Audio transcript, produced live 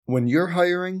When you're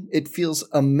hiring, it feels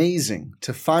amazing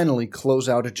to finally close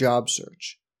out a job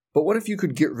search. But what if you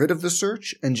could get rid of the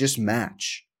search and just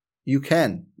match? You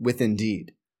can with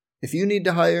Indeed. If you need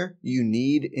to hire, you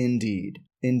need Indeed.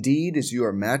 Indeed is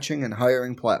your matching and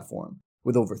hiring platform.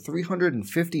 With over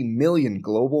 350 million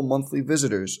global monthly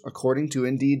visitors, according to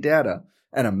Indeed data,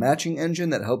 and a matching engine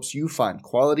that helps you find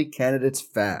quality candidates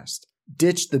fast.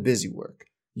 Ditch the busy work.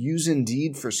 Use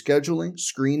Indeed for scheduling,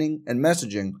 screening, and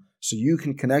messaging so you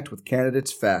can connect with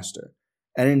candidates faster.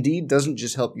 And Indeed doesn't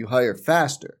just help you hire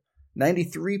faster.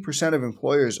 93% of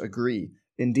employers agree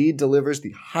Indeed delivers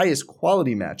the highest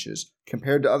quality matches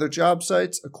compared to other job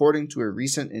sites, according to a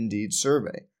recent Indeed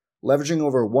survey. Leveraging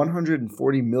over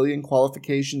 140 million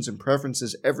qualifications and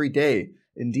preferences every day,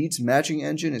 Indeed's matching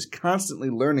engine is constantly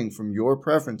learning from your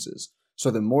preferences, so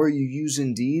the more you use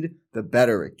Indeed, the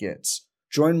better it gets.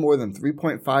 Join more than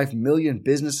 3.5 million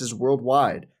businesses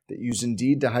worldwide that use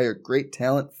Indeed to hire great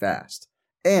talent fast.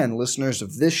 And listeners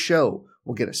of this show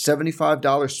will get a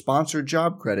 $75 sponsored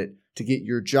job credit to get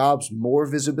your jobs more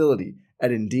visibility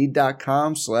at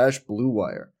Indeed.com/Blue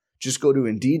Wire. Just go to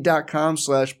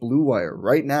Indeed.com/Blue Wire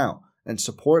right now and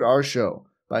support our show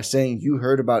by saying you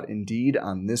heard about Indeed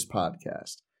on this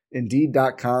podcast.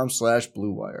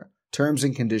 Indeed.com/Blue Wire. Terms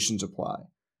and conditions apply.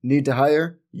 Need to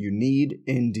hire? You need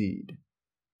Indeed.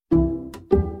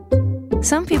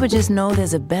 Some people just know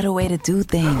there's a better way to do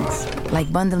things,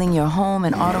 like bundling your home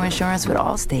and auto insurance with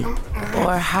Allstate,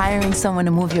 or hiring someone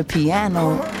to move your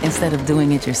piano instead of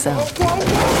doing it yourself.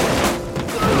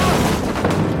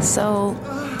 So,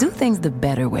 do things the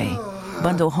better way.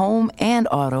 Bundle home and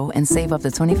auto and save up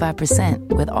to 25%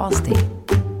 with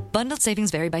Allstate. Bundled savings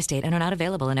vary by state and are not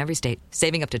available in every state.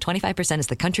 Saving up to 25% is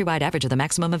the countrywide average of the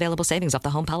maximum available savings off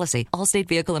the home policy. Allstate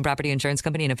Vehicle and Property Insurance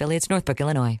Company and affiliates, Northbrook,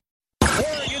 Illinois.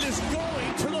 Oregon is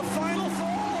going to the Final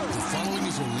Four. The following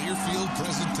is a Learfield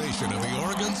presentation of the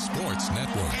Oregon Sports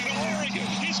Network. And Oregon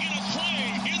is going to play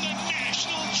in the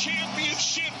national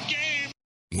championship game.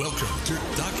 Welcome to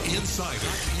Duck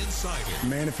Insider.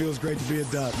 Man, it feels great to be a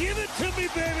Duck. Give it to me,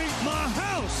 baby. My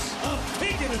house. I'm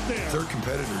taking it there. Their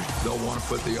competitors don't want to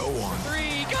put the O on.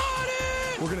 Three. Got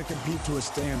it. We're going to compete to a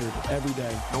standard every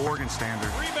day. The Oregon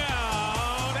standard.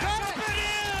 Rebound. Up and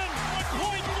in. 1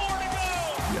 point more to go.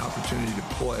 The opportunity to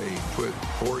play, put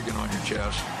Oregon on your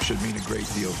chest, should mean a great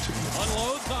deal to you.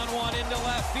 Unloads on one into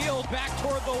left field. Back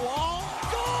toward the wall.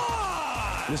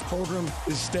 Gone. This program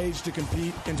is staged to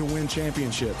compete and to win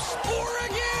championships.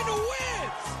 Oregon wins.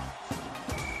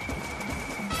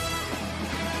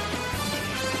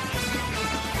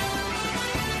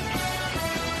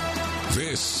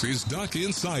 This is Duck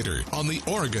Insider on the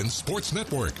Oregon Sports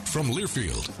Network from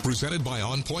Learfield, presented by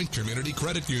On Point Community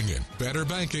Credit Union. Better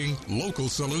banking, local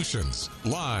solutions.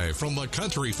 Live from the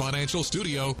Country Financial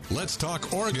Studio, let's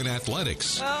talk Oregon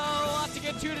athletics. A lot to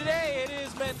get to today. It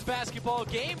is men's basketball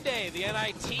game day. The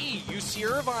NIT, UC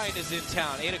Irvine is in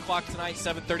town. 8 o'clock tonight,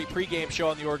 7:30 pregame show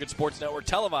on the Oregon Sports Network,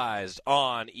 televised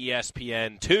on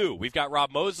ESPN2. We've got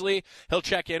Rob Mosley. He'll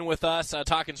check in with us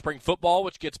talking spring football,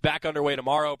 which gets back underway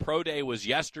tomorrow. Pro Day was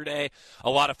yesterday. A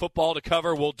lot of football to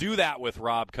cover. We'll do that with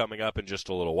Rob coming up in just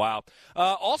a little while.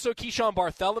 Also, Keyshawn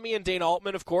Bartholomew and Dana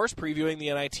Altman, of course, previewing the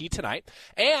NIT tonight.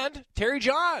 And Terry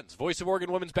Johns, voice of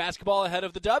Oregon women's basketball, ahead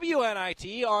of the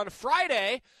WNIT on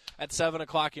Friday at 7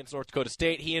 o'clock against North Dakota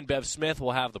State. He and Bev Smith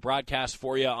will have the broadcast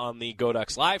for you on the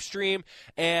GoDucks live stream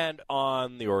and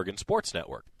on the Oregon Sports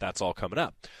Network. That's all coming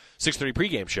up. 6:30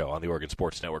 pregame show on the Oregon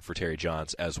Sports Network for Terry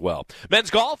Johns as well.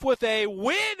 Men's golf with a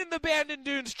win in the Bandon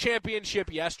Dunes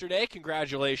Championship yesterday.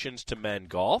 Congratulations to men's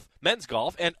golf.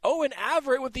 And Owen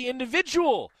Averett with the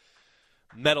individual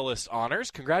medalist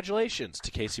honors. Congratulations to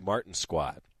Casey Martin's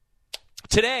squad.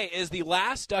 Today is the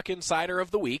last Duck Insider of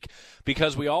the week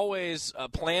because we always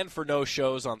plan for no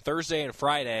shows on Thursday and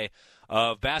Friday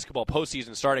of basketball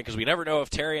postseason starting because we never know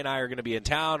if Terry and I are going to be in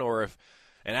town or if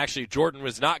and actually, Jordan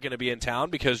was not going to be in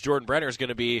town because Jordan Brenner is going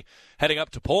to be heading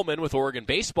up to Pullman with Oregon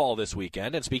baseball this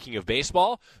weekend. And speaking of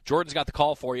baseball, Jordan's got the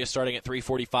call for you starting at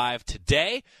 3:45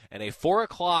 today and a 4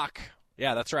 o'clock.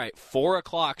 Yeah, that's right. 4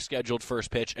 o'clock scheduled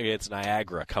first pitch against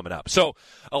Niagara coming up. So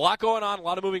a lot going on, a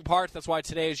lot of moving parts. That's why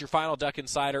today is your final Duck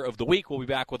Insider of the week. We'll be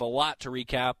back with a lot to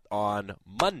recap on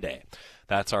Monday.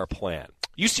 That's our plan.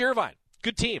 UC Irvine,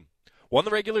 good team. Won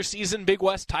the regular season Big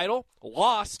West title,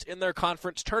 lost in their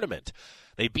conference tournament.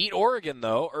 They beat Oregon,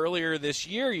 though, earlier this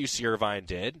year, UC Irvine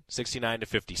did,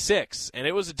 69-56, and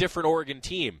it was a different Oregon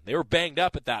team. They were banged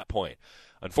up at that point.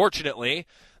 Unfortunately,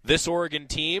 this Oregon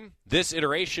team, this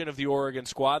iteration of the Oregon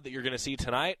squad that you're going to see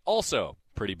tonight, also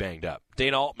pretty banged up.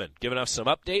 Dana Altman giving us some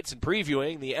updates and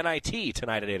previewing the NIT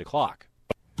tonight at 8 o'clock.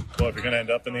 Well, if you're going to end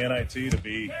up in the NIT, to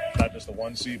be not just the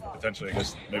 1 seed, but potentially, I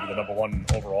guess, maybe the number 1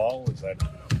 overall, is that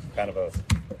kind of a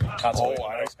consolation?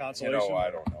 Nice consolation? I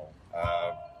don't know.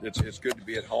 It's good to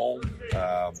be at home.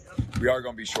 We are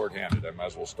going to be shorthanded. I might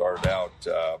as well start out.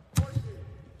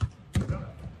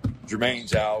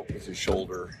 Jermaine's out with his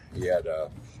shoulder. He had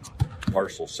a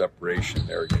partial separation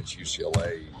there against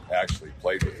UCLA. He actually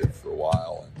played with it for a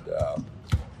while, and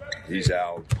he's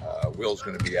out. Will's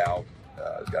going to be out.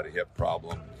 He's got a hip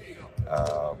problem.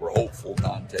 We're hopeful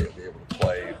Dante will be able to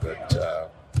play,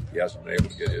 but he hasn't been able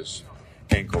to get his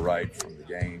ankle right from the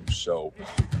game. So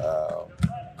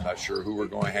not sure who we're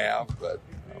going to have, but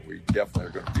we definitely are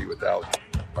going to be without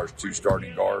our 2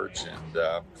 starting guards.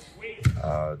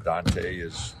 And Dante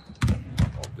is,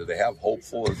 do they have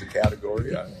hopeful as a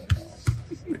category? I don't know.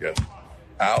 They got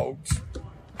out,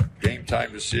 game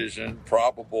time decision,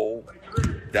 probable,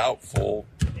 doubtful.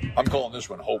 I'm calling this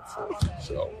one hopeful.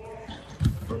 So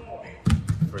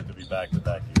for it to be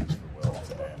back-to-back years for Will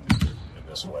to end in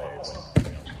this way.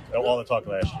 All the talk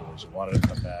last year was he wanted to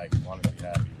come back, he wanted to be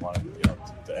happy, he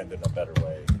wanted to end in a better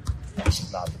way. This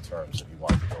is not the terms that he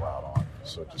wanted to go out on.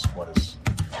 So just what is,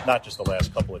 not just the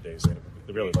last couple of days,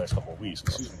 really the last couple of weeks,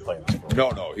 because he's been playing this for a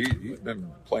while. No, he's been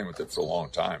playing with it for a long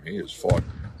time. He has fought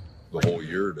the whole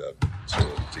year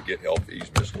to get healthy.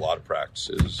 He's missed a lot of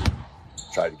practices,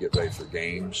 tried to get ready for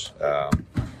games.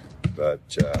 But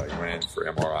he went in for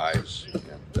MRIs,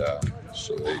 and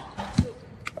so they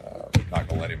not going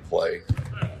to let him play.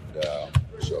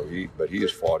 And but he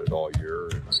has fought it all year,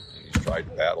 and he's tried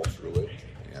to battle through it.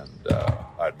 And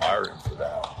I admire him for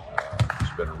that.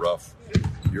 It's been a rough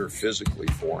year physically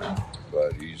for him,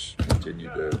 but he's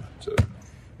continued to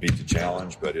meet the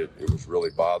challenge. But it was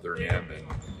really bothering him, and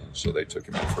so they took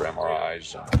him in for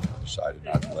MRIs and decided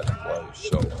not to let him play.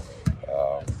 So,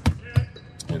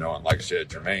 and like I said,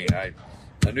 Jermaine,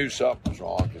 I knew something was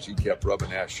wrong because he kept rubbing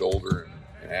that shoulder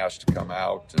and asked to come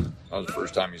out. And that was the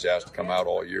first time he's asked to come out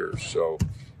all year. So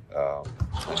I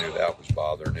knew that was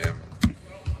bothering him.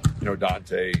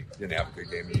 Dante didn't have a good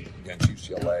game against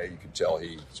UCLA. You could tell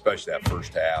especially that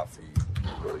first half, he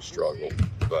really struggled.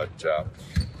 But,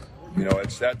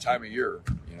 it's that time of year.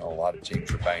 A lot of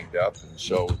teams are banged up. And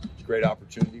so it's a great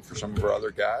opportunity for some of our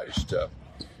other guys to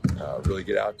really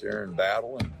get out there and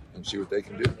battle and see what they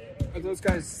can do. Are those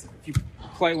guys, if you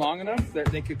play long enough, that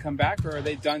they could come back, or are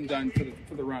they done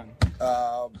for the run?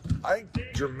 I think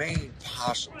Jermaine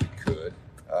possibly could.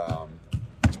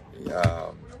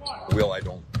 Will, I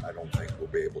don't think we'll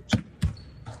be able to.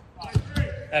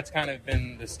 That's kind of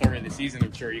been the story of the season.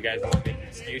 I'm sure you guys won't make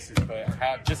excuses, but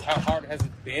how hard has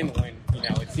it been when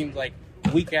it seems like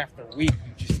week after week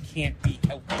you just can't be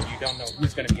healthy. You don't know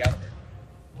who's going to be out there.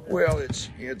 Well, it's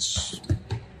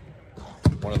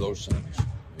one of those things.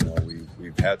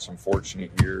 We've had some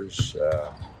fortunate years.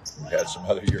 We've had some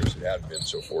other years that haven't been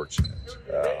so fortunate.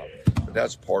 But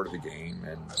that's part of the game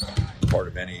and part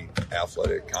of any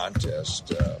athletic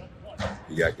contest.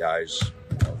 You got guys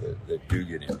that do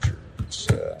get injured. It's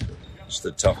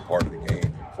the tough part of the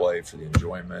game. You play for the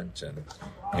enjoyment, and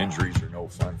injuries are no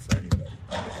fun for anybody.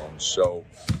 And so,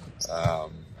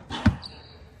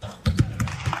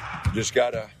 just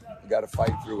gotta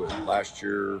fight through it. Last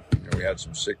year, we had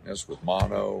some sickness with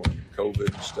mono and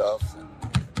COVID and stuff, and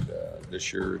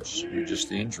this year it's just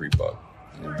the injury bug.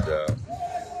 And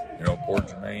poor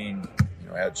Jermaine,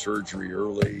 had surgery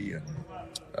early, and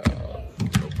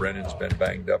Brennan's been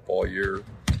banged up all year.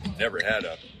 Never had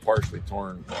a partially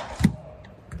torn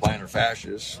plantar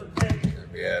fasciitis,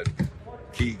 and we had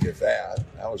Key get that.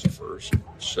 That was a first.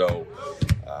 So,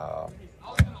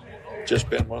 just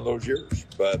been one of those years.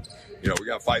 But we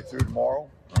got to fight through tomorrow.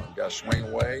 We got to swing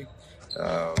away.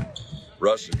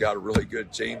 Russ has got a really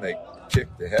good team. They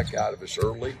kicked the heck out of us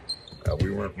early.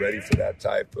 We weren't ready for that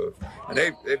type of, and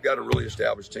they've got a really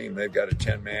established team. They've got a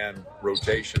 10-man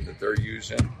rotation that they're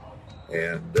using,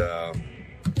 and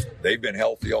they've been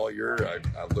healthy all year.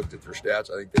 I looked at their stats.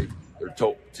 I think their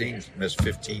total teams missed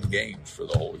 15 games for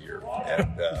the whole year,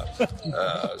 and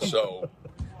so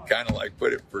kind of like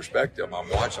put it in perspective. I'm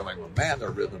watching. I'm like, man,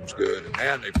 their rhythm's good, and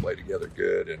man, they play together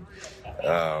good, and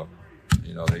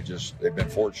they've been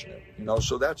fortunate.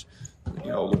 So that's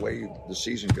the way the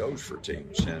season goes for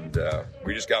teams, and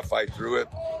we just got to fight through it.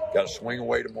 Got to swing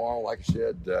away tomorrow. Like I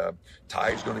said,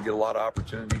 Ty's going to get a lot of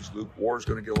opportunities. Luke Ward's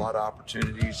going to get a lot of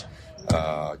opportunities.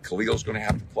 Khalil's going to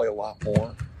have to play a lot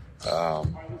more.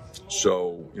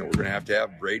 So we're going to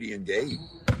have Brady and Gabe,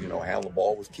 handle the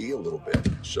ball with Key a little bit.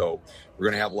 So we're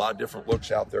going to have a lot of different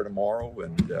looks out there tomorrow,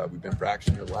 and we've been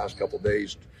practicing here the last couple of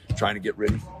days trying to get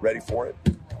ready for it.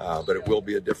 But it will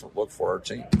be a different look for our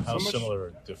team. How similar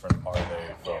or different are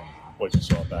they from what you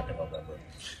saw back in November?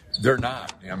 They're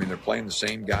not. I mean, they're playing the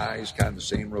same guys, kind of the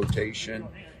same rotation.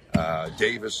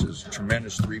 Davis is a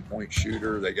tremendous three-point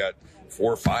shooter. They got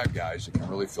 4 or 5 guys that can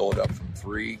really fill it up from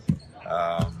 3.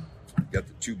 Got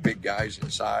the 2 big guys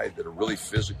inside that are really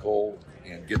physical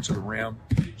and get to the rim.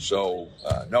 So,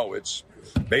 no, it's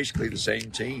basically the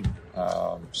same team,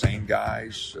 same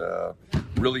guys,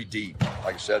 really deep.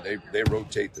 Like I said, they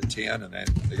rotate the 10, and then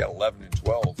they got 11 and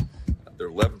 12. Their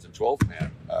 11th and 12th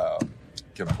man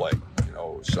can play,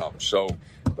 some. So,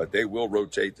 but they will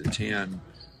rotate the 10,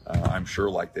 I'm sure,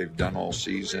 like they've done all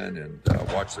season, and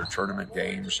watch their tournament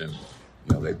games. And,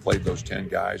 they played those 10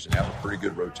 guys and have a pretty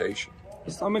good rotation.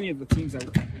 So many of the teams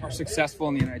that are successful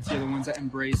in the NIT are the ones that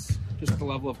embrace just the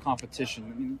level of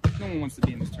competition. I mean, no one wants to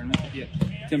be in this tournament, yet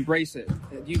to embrace it.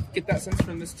 Do you get that sense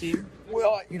from this team?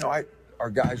 Well, our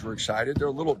guys were excited. They're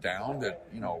a little down that,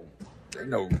 they know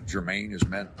Jermaine has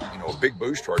meant, a big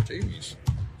boost to our team. He's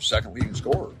second leading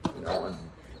scorer, and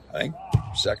I think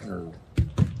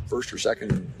first or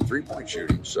second three-point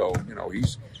shooting. So,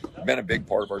 he's been a big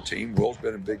part of our team. Will's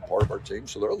been a big part of our team,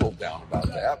 so they're a little down about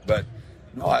that. But,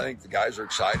 no, I think the guys are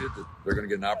excited that they're going to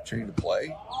get an opportunity to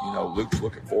play. Luke's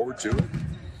looking forward to it,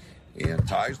 and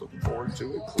Ty's looking forward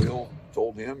to it. Khalil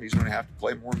told him he's going to have to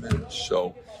play more minutes.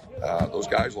 So those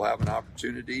guys will have an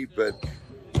opportunity. But,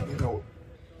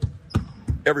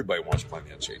 everybody wants to play in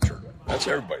the NCAA tournament. That's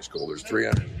everybody's goal. There's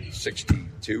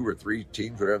 362 or 3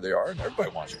 teams, whatever they are, and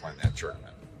everybody wants to play in that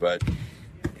tournament. But,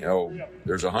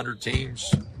 there's 100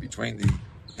 teams between the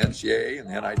NCAA and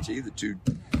the NIT, the 2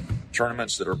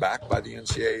 tournaments that are backed by the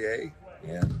NCAA,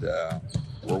 and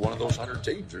we're one of those 100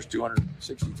 teams. There's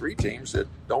 263 teams that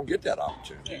don't get that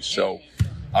opportunity. So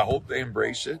I hope they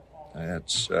embrace it.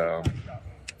 It's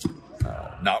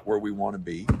not where we want to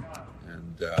be,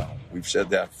 and we've said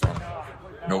that from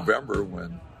November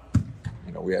when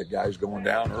we had guys going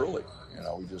down early.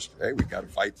 We got to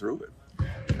fight through it.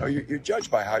 You're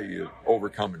judged by how you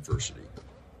overcome adversity.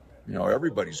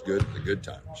 Everybody's good in the good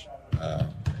times.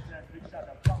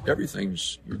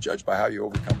 You're judged by how you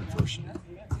overcome adversity.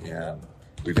 And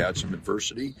we've had some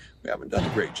adversity. We haven't done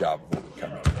a great job of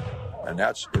overcoming it. And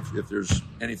that's, if there's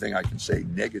anything I can say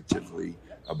negatively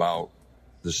about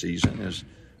the season, is,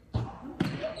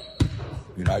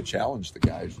 I challenge the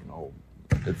guys,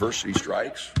 adversity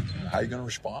strikes, how are you going to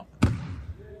respond?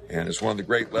 And it's one of the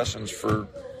great lessons for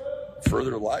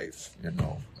further life,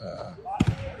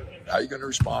 how are you going to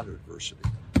respond to adversity?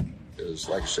 Because,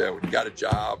 like I said, when you got a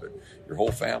job and your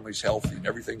whole family's healthy and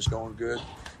everything's going good,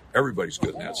 everybody's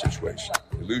good in that situation.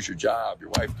 You lose your job,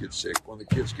 your wife gets sick, one of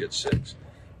the kids gets sick.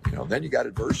 Then you got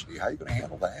adversity. How are you going to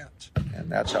handle that?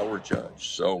 And that's how we're judged.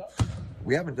 So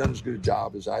we haven't done as good a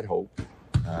job as I'd hoped.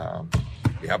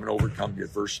 We haven't overcome the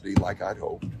adversity like I'd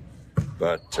hoped.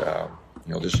 But,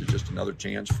 this is just another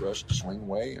chance for us to swing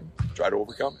away and try to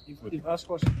overcome it.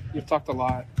 You've talked a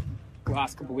lot the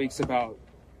last couple of weeks about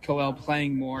Khalil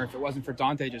playing more. If it wasn't for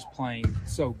Dante just playing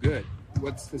so good,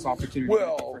 what's this opportunity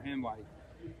for him like?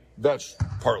 That's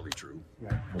partly true.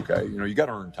 Right. Okay, you got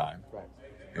to earn time. Right.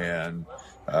 And,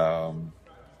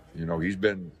 he's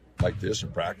been like this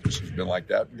in practice. He's been like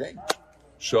that in games.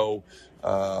 So,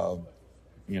 part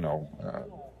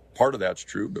of that's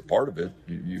true, but part of it,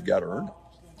 you've got to earn it,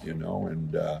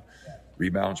 and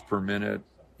rebounds per minute,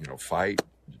 fight,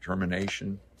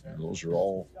 determination, those are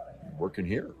all working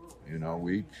here.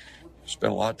 We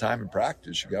spend a lot of time in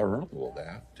practice. You got to earn a little of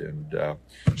that.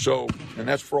 And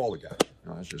that's for all the guys.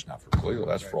 That's just not for Khalil.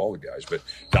 That's for all the guys. But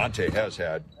Dante has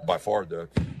had by far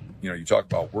you talk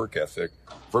about work ethic.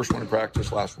 First one to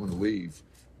practice, last one to leave.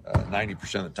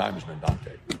 90% of the time has been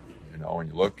Dante. And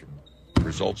you look, and the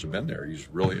results have been there. He's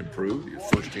really improved. He's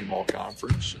first team all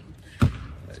conference. And,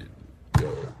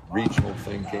 the regional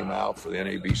thing came out for the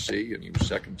NABC, and he was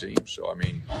second team. So,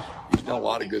 he's done a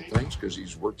lot of good things because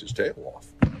he's worked his tail off.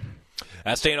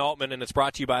 That's Dana Altman, and it's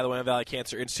brought to you by the Winter Valley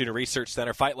Cancer Institute and Research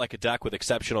Center. Fight like a duck with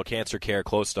exceptional cancer care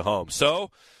close to home. So,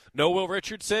 no Will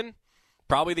Richardson.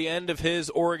 Probably the end of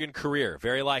his Oregon career,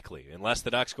 very likely. Unless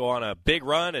the Ducks go on a big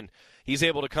run and he's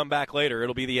able to come back later,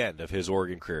 it'll be the end of his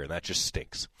Oregon career, and that just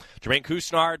stinks. Jermaine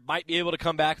Couisnard might be able to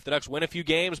come back if the Ducks win a few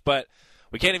games, but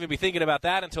we can't even be thinking about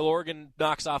that until Oregon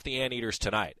knocks off the Anteaters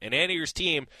tonight. An Anteaters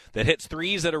team that hits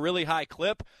threes at a really high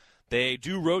clip. They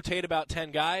do rotate about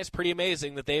 10 guys. Pretty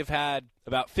amazing that they've had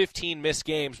about 15 missed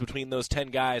games between those 10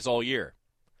 guys all year.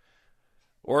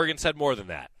 Oregon's had more than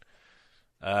that.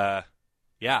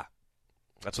 Yeah.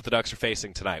 That's what the Ducks are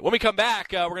facing tonight. When we come back,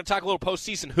 we're going to talk a little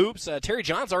postseason hoops. Terry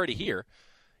John's already here.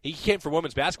 He came for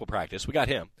women's basketball practice. We got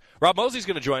him. Rob Mosley's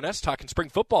going to join us, talking spring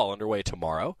football underway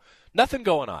tomorrow. Nothing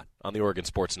going on the Oregon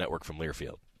Sports Network from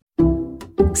Learfield.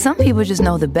 Some people just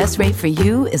know the best rate for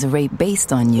you is a rate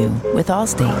based on you with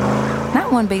Allstate.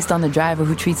 Not one based on the driver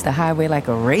who treats the highway like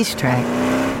a racetrack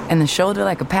and the shoulder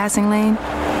like a passing lane.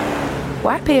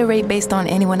 Why pay a rate based on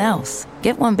anyone else?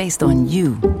 Get one based on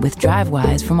you with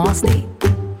DriveWise from Allstate.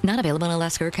 Not available in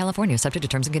Alaska or California, subject to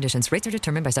terms and conditions. Rates are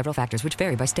determined by several factors, which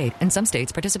vary by state. In some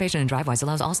states, participation in DriveWise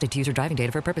allows Allstate to use your driving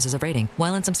data for purposes of rating.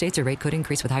 While in some states, your rate could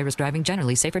increase with high-risk driving.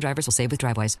 Generally, safer drivers will save with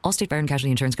DriveWise. Allstate Fire and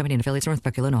Casualty Insurance Company and affiliates,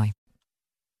 Northbrook, Illinois.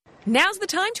 Now's the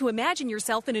time to imagine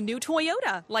yourself in a new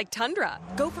Toyota, like Tundra.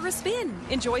 Go for a spin,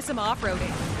 enjoy some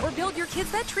off-roading, or build your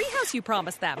kids that treehouse you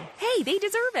promised them. Hey, they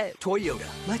deserve it. Toyota,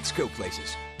 let's go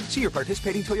places. See your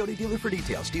participating Toyota dealer for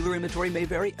details. Dealer inventory may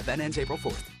vary. Event ends April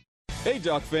 4th. Hey,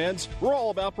 Duck fans, we're all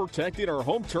about protecting our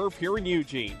home turf here in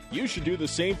Eugene. You should do the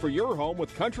same for your home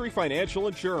with Country Financial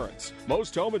Insurance.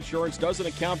 Most home insurance doesn't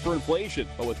account for inflation,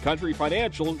 but with Country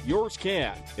Financial, yours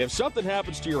can. If something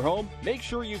happens to your home, make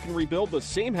sure you can rebuild the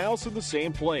same house in the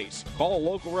same place. Call a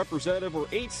local representative or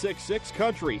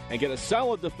 866-COUNTRY and get a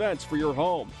solid defense for your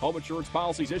home. Home insurance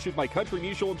policies issued by Country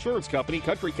Mutual Insurance Company,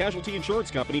 Country Casualty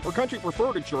Insurance Company, or Country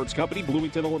Preferred Insurance Company,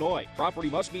 Bloomington, Illinois. Property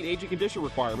must meet age and condition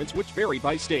requirements, which vary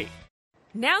by state.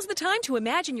 Now's the time to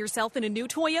imagine yourself in a new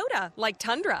Toyota, like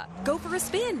Tundra. Go for a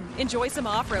spin, enjoy some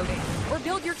off-roading, or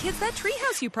build your kids that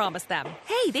treehouse you promised them.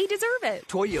 Hey, they deserve it.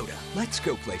 Toyota, let's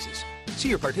go places. See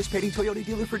your participating Toyota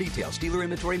dealer for details. Dealer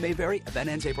inventory may vary. Event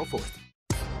ends April 4th.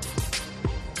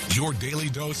 Your daily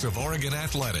dose of Oregon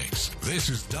athletics. This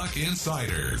is Duck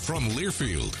Insider from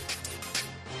Learfield.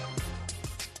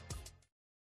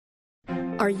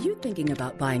 Are you thinking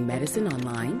about buying medicine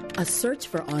online? A search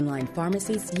for online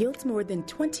pharmacies yields more than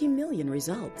 20 million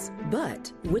results.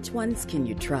 But which ones can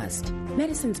you trust?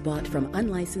 Medicines bought from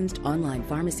unlicensed online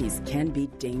pharmacies can be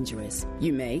dangerous.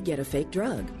 You may get a fake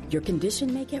drug, your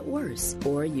condition may get worse,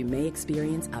 or you may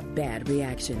experience a bad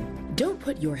reaction. Don't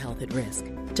put your health at risk.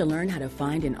 To learn how to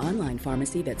find an online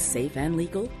pharmacy that's safe and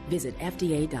legal, visit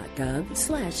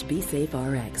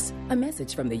fda.gov/BeSafeRx. A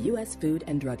message from the U.S. Food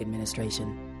and Drug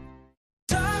Administration.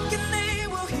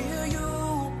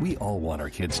 We all want our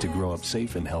kids to grow up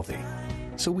safe and healthy,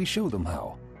 so we show them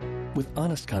how. With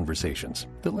honest conversations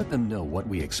that let them know what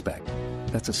we expect.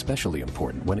 That's especially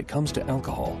important when it comes to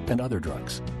alcohol and other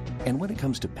drugs. And when it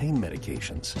comes to pain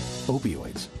medications,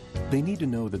 opioids, they need to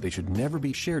know that they should never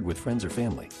be shared with friends or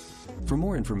family. For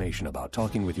more information about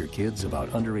talking with your kids about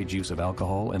underage use of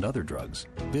alcohol and other drugs,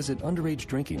 visit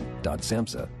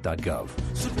underagedrinking.samhsa.gov.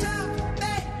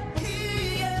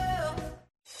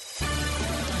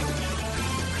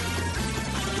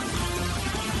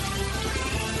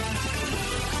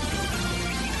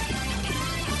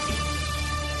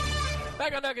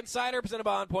 Back on Duck Insider, presented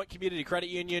by On Point Community Credit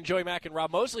Union. Joey Mack and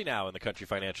Rob Mosley now in the Country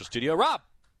Financial Studio. Rob,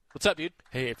 what's up, dude?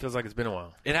 Hey, it feels like it's been a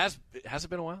while. Has it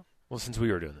been a while? Well, since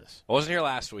we were doing this. I wasn't here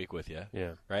last week with you.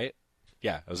 Yeah. Right?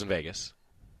 Yeah, I was in Vegas.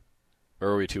 Or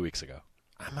were we 2 weeks ago?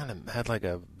 I might have had like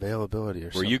a availability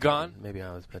or something. Were you gone? Maybe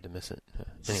I was bad to miss it.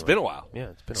 Anyway. It's been a while. Yeah,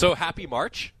 it's been a while. while. So happy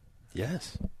March?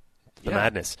 Yes. The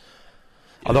madness.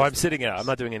 Although I'm sitting out. I'm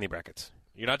not doing any brackets.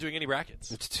 You're not doing any brackets?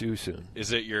 It's too soon.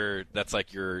 Is it that's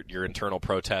like your internal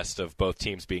protest of both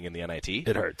teams being in the NIT?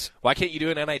 It hurts. Why can't you do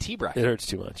an NIT bracket? It hurts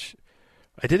too much.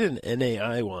 I did an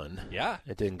NAI one. Yeah.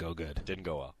 It didn't go good. Didn't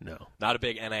go well. No. Not a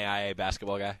big NAIA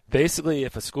basketball guy? Basically,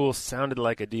 if a school sounded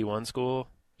like a D1 school,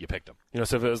 you picked them. You know,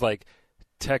 so if it was like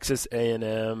Texas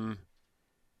A&M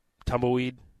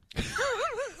Tumbleweed,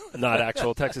 not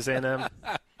actual Texas A&M,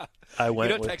 I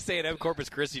went with... Texas A&M Corpus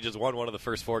Christi just won one of the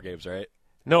first 4 games, right?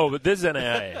 No, but this is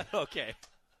NAIA. Okay.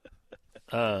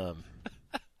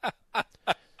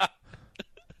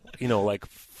 You know, like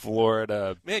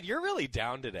Florida. Man, you're really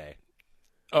down today.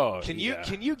 Oh, can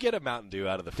you get a Mountain Dew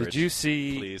out of the fridge? Did you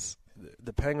see? Please.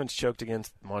 The Penguins choked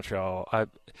against Montreal.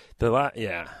 The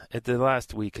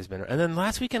last week has been, and then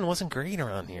last weekend wasn't great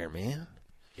around here, man.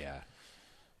 Yeah.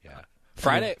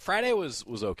 Friday was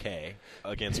okay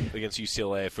against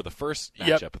UCLA for the first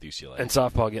matchup with UCLA, and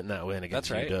softball getting that win against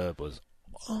UW was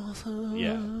awesome.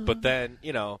 Yeah, but then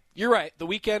you're right. The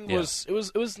weekend was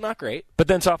not great. But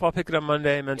then softball picked it up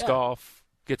Monday. Men's golf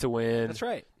gets a win. That's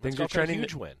right. Things are trending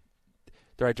huge win.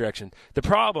 The right direction. The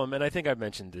problem, and I think I've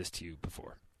mentioned this to you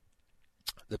before,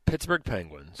 the Pittsburgh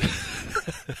Penguins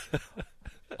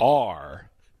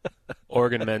are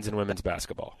Oregon men's and women's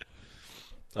basketball.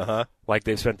 Like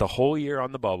they've spent the whole year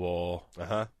on the bubble.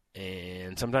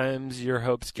 And sometimes your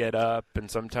hopes get up, and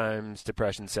sometimes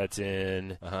depression sets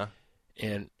in.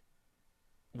 And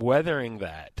weathering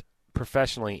that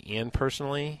professionally and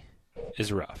personally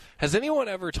is rough. Has anyone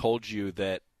ever told you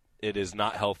that it is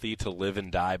not healthy to live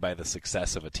and die by the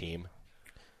success of a team?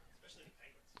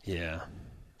 Yeah.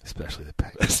 Especially the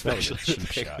pick. Especially that was a the cheap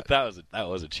pick. shot. That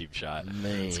was a cheap shot.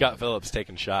 Man. Scott Phillips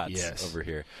taking shots Yes. over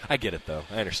here. I get it though.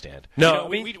 I understand. No,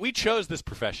 we chose this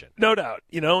profession. No doubt.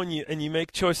 And you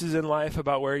make choices in life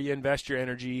about where you invest your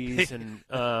energies. And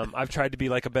I've tried to be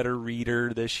like a better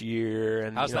reader this year.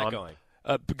 And how's that going?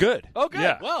 Good. Oh, good.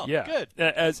 Yeah. Well, yeah. good.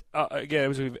 As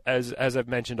I've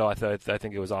mentioned, I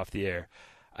think it was off the air.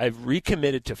 I've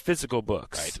recommitted to physical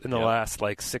books in the last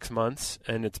 6 months,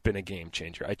 and it's been a game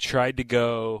changer. I tried to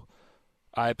go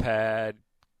iPad,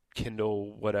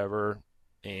 Kindle, whatever,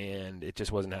 and it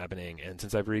just wasn't happening. And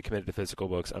since I've recommitted to physical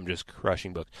books, I'm just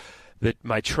crushing books.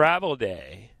 My travel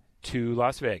day to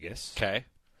Las Vegas,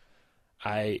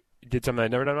 I did something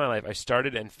I'd never done in my life. I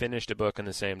started and finished a book in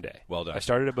the same day. Well done. I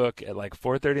started a book at 4:30 in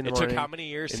the morning. It took how many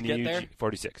years to get there?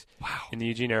 46. Wow. In the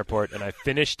Eugene airport, and I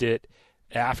finished it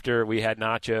after we had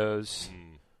nachos.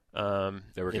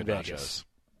 They were good Vegas. nachos.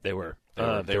 They were.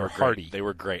 They were hearty. They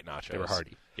were great nachos. They were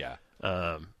hearty. Yeah.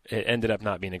 It ended up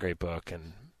not being a great book,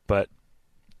 but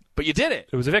you did it.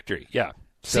 It was a victory. Yeah.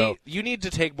 So see, you need to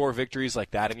take more victories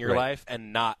like that in your life,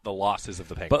 and not the losses of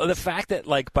the Penguins. But the fact that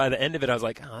by the end of it, I was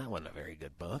like, oh, that wasn't a very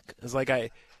good book. It was like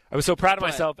I was so proud of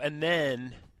myself, and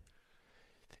then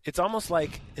it's almost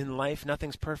like in life,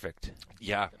 nothing's perfect.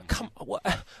 Yeah. Come what?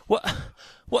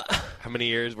 How many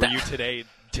years were you today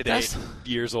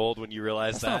years old when you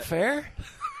realized that's not fair.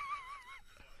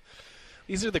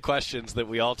 These are the questions that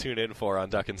we all tune in for on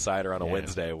Duck Insider on a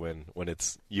Wednesday when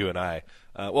it's you and I.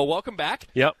 Well, welcome back.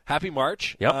 Yep. Happy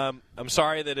March. Yep. I'm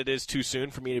sorry that it is too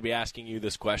soon for me to be asking you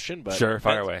this question, but sure,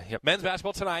 fire away. Yep. Men's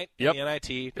basketball tonight. Yep. The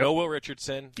NIT. No Will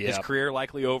Richardson. Yep. His career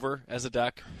likely over as a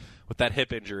Duck with that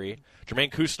hip injury.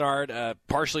 Jermaine Couisnard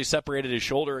partially separated his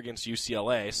shoulder against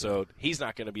UCLA, so he's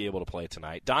not going to be able to play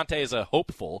tonight. Dante is a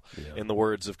hopeful, in the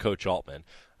words of Coach Altman.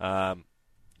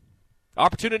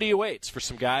 Opportunity awaits for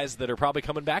some guys that are probably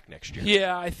coming back next year.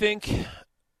 Yeah, I think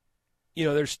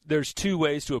there's two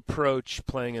ways to approach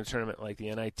playing in a tournament like the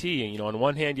NIT. And, on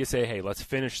one hand, you say, hey, let's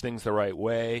finish things the right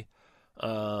way.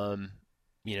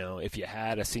 If you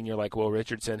had a senior like Will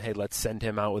Richardson, hey, let's send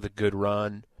him out with a good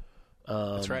run.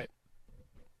 That's right.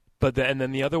 But and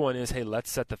then the other one is, hey,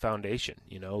 let's set the foundation.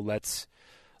 Let's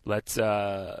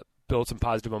build some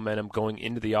positive momentum going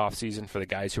into the offseason for the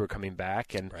guys who are coming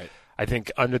back. And I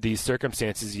think under these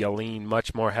circumstances, you lean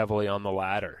much more heavily on the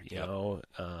latter.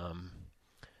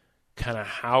 Kind of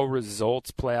how results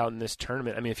play out in this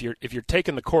tournament. I mean, if you're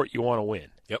taking the court, you want to win.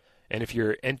 Yep. And if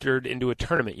you're entered into a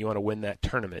tournament, you want to win that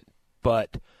tournament.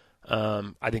 But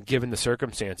I think given the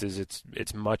circumstances,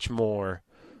 it's much more.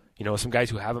 Some guys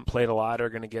who haven't played a lot are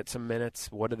going to get some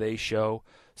minutes. What do they show?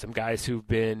 Some guys who've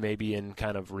been maybe in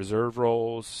kind of reserve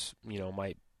roles,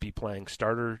 might be playing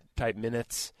starter-type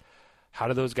minutes. How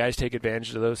do those guys take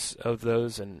advantage of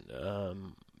those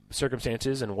and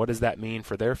circumstances, and what does that mean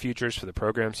for their futures, for the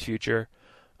program's future?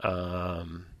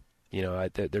 There's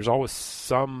always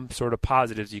some sort of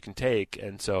positives you can take,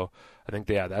 and so I think,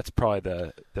 that's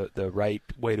probably the right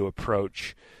way to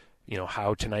approach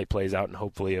how tonight plays out, and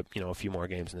hopefully a few more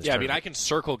games in this tournament. I can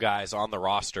circle guys on the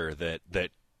roster that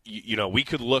we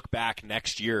could look back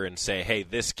next year and say, hey,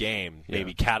 this game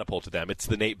maybe catapulted them. It's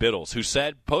the Nate Biddles who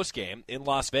said post-game in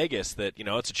Las Vegas that,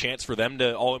 it's a chance for them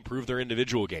to all improve their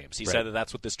individual games. He said that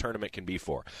that's what this tournament can be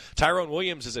for. Tyrone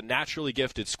Williams is a naturally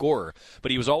gifted scorer,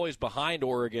 but he was always behind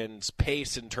Oregon's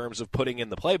pace in terms of putting in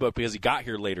the playbook because he got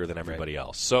here later than everybody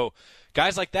else. So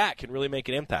guys like that can really make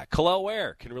an impact. Khalil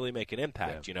Ware can really make an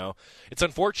impact, It's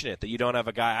unfortunate that you don't have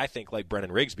a guy, I think, like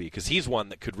Brennan Rigsby, because he's one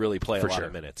that could really play a lot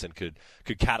of minutes and could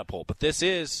catapult. But this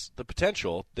is the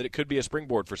potential that it could be a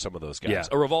springboard for some of those guys. Yeah.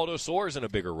 A Rivaldo Soares in a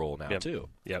bigger role now, too.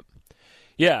 Yep.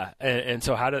 Yeah, and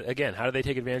so how do they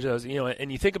take advantage of those?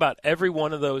 And you think about every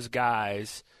one of those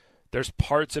guys, there's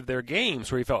parts of their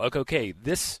games where you felt, okay,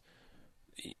 this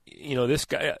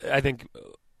guy, I think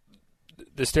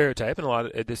the stereotype and a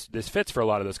lot of this fits for a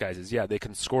lot of those guys is they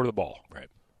can score the ball. Right.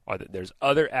 Or there's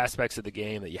other aspects of the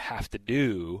game that you have to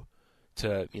do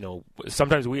to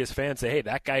sometimes we as fans say, hey,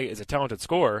 that guy is a talented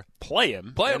scorer, play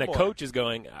him. And a coach is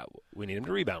going, we need him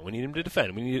to rebound, we need him to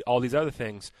defend, we need all these other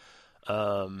things.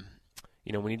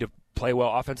 We need to play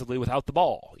well offensively without the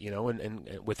ball, and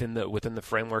within the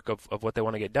framework of what they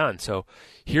want to get done. So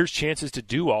here's chances to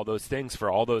do all those things for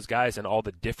all those guys and all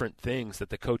the different things that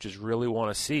the coaches really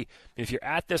want to see. If you're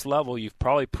at this level, you've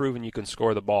probably proven you can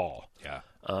score the ball. Yeah.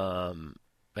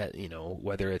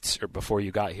 Whether it's before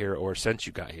you got here or since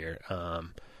you got here.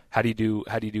 How do you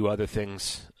do other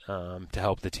things to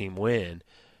help the team win?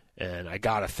 And I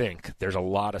gotta think there's a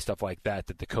lot of stuff like that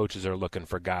the coaches are looking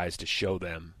for guys to show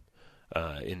them.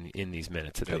 in these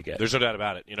minutes that they get. There's no doubt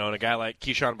about it. And a guy like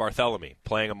Keyshawn Bartholomew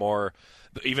playing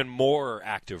even more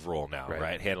active role now,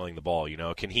 right? Handling the ball.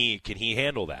 Can he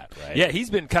handle that? Right? Yeah, he's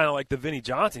been kind of like the Vinnie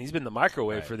Johnson. He's been the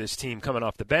microwave for this team coming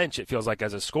off the bench. It feels like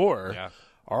as a scorer. Yeah.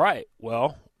 All right.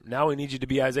 Well, now we need you to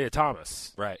be Isaiah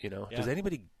Thomas. Right. Yeah. Does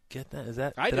anybody get that? Is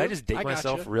that? Did I just date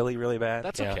myself really, really bad?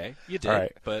 That's okay. You did. All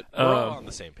right. But we're all on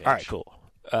the same page. All right. Cool.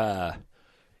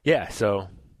 Yeah. So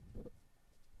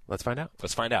let's find out. Go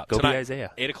Tonight, be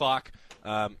Isaiah.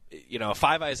 8:00.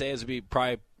 5 Isaiahs would be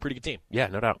probably a pretty good team. Yeah,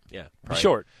 no doubt. Yeah. Be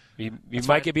short. You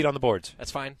might get beat on the boards.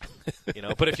 That's fine.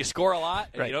 But if you score a lot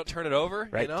and you don't turn it over,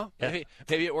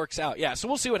 maybe it works out. Yeah, so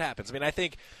we'll see what happens. I mean, I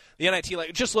think the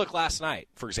NIT, just look last night,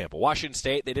 for example. Washington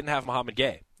State, they didn't have Muhammad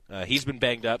Gay. He's been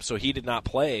banged up, so he did not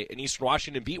play, and Eastern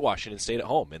Washington beat Washington State at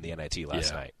home in the NIT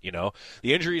last night. The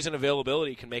injuries and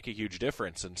availability can make a huge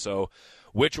difference, and so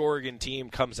which Oregon team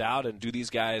comes out and do these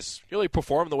guys really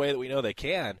perform the way that we know they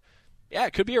can? Yeah,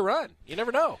 it could be a run. You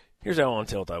never know. Here's how on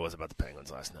tilt I was about the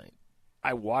Penguins last night.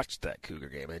 I watched that Cougar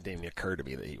game, and it didn't even occur to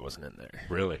me that he wasn't in there.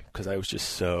 Really? Because I was just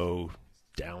so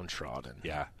downtrodden.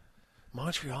 Yeah.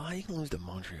 Montreal? You can lose to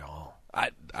Montreal.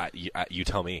 You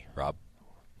tell me, Rob.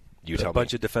 A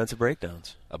bunch of defensive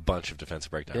breakdowns. A bunch of defensive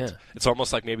breakdowns. Yeah. It's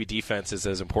almost like maybe defense is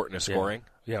as important as scoring.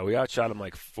 Yeah, we outshot them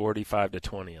like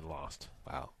 45-20 and lost.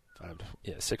 Wow.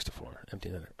 6-4. Empty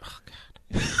netter. Oh,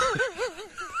 God.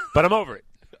 But I'm over it.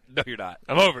 No, you're not.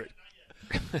 I'm over it.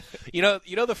 You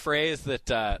know the phrase that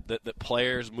that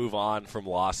players move on from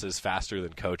losses faster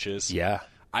than coaches? Yeah.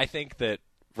 I think that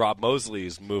Rob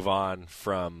Mosley's move on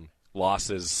from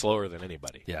losses slower than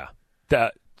anybody. Yeah.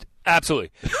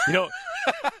 Absolutely.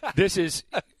 This is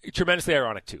tremendously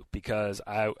ironic too, because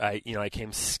I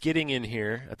came skidding in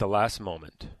here at the last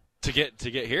moment. To get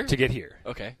here? To get here.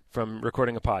 Okay. From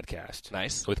recording a podcast.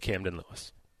 Nice. With Camden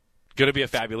Lewis. Going to be a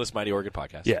fabulous Mighty Oregon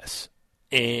podcast. Yes.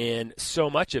 And so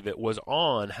much of it was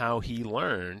on how he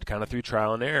learned kind of through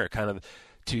trial and error,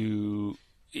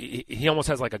 he almost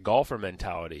has like a golfer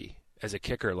mentality as a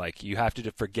kicker. Like you have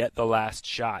to forget the last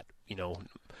shot,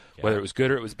 whether it was good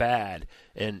or it was bad.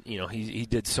 And, he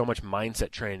did so much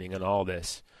mindset training and all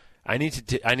this. I need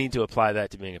to apply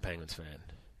that to being a Penguins fan.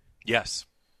 Yes.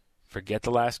 Forget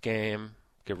the last game.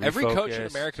 Every coach in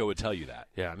America would tell you that.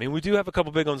 Yeah. I mean, we do have a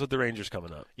couple big ones with the Rangers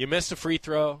coming up. You missed a free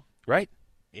throw. Right.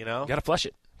 You got to flush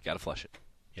it. Got to flush it.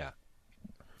 Yeah.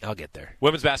 I'll get there.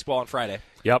 Women's basketball on Friday.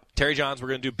 Yep. Terry Johns, we're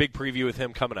going to do a big preview with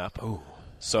him coming up. Ooh.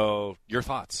 So, your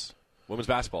thoughts? Women's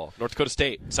basketball, North Dakota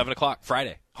State, 7 o'clock,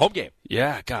 Friday. Home game.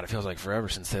 Yeah, God, it feels like forever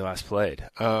since they last played.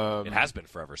 It has been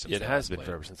forever since they last played.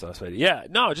 Forever since they last played. Yeah,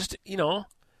 no, just,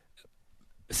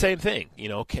 same thing.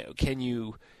 Can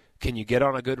you get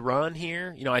on a good run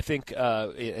here? I think,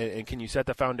 and can you set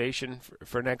the foundation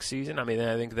for next season? I mean,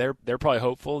 I think they're probably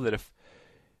hopeful that if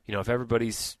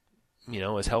everybody's,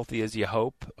 as healthy as you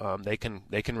hope, they can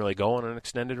really go on an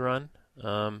extended run,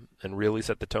 and really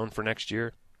set the tone for next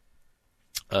year.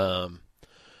 But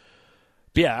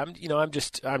yeah, I'm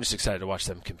just excited to watch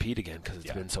them compete again because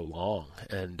it's been so long,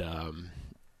 and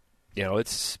it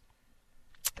was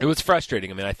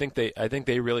frustrating. I mean, I think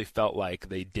they really felt like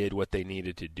they did what they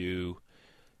needed to do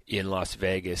in Las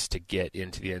Vegas to get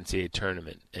into the NCAA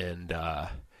tournament, and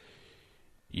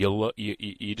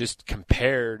you just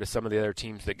compare to some of the other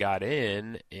teams that got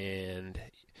in, and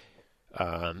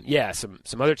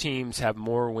some other teams have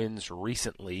more wins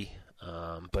recently,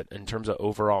 but in terms of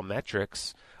overall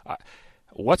metrics,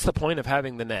 what's the point of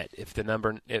having the net if the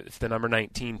number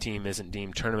 19 team isn't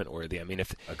deemed tournament worthy? I mean,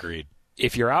 agreed.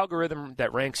 If your algorithm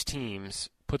that ranks teams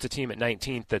puts a team at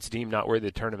 19th that's deemed not worthy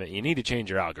of the tournament, you need to change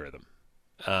your algorithm,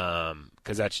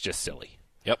 because that's just silly.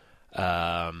 Yep.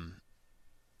 But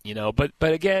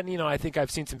again, I think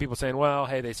I've seen some people saying, well,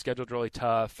 hey, they scheduled really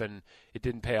tough and it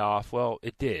didn't pay off. Well,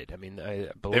 it did. I mean,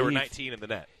 I believe they were 19 in the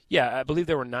net. Yeah, I believe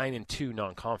they were 9-2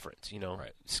 non-conference.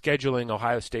 Right. Scheduling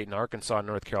Ohio State and Arkansas and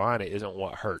North Carolina isn't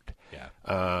what hurt. Yeah.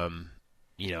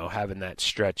 Having that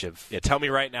stretch of tell me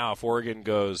right now, if Oregon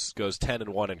goes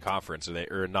 10-1 in conference,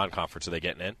 or in non-conference, are they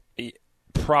getting in?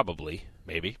 Probably,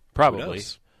 maybe, probably.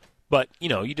 But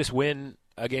you just win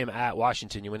a game at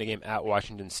Washington, you win a game at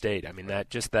Washington State. I mean,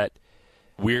 that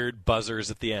weird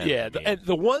buzzers at the end. Yeah, and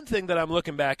the one thing that I'm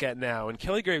looking back at now, and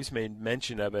Kelly Graves made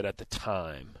mention of it at the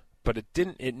time, but it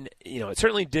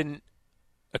certainly didn't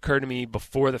occur to me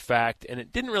before the fact, and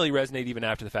it didn't really resonate even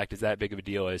after the fact. Is that big of a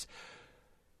deal? Is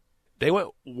they went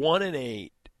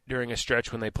 1-8 during a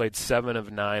stretch when they played 7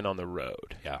 of 9 on the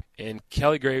road. Yeah, and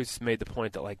Kelly Graves made the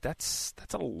point that that's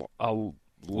a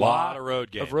lot of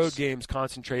road games.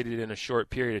 Concentrated in a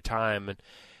short period of time, and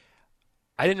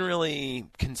I didn't really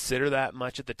consider that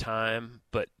much at the time,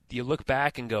 but you look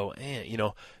back and go,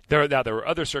 there were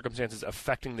other circumstances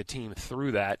affecting the team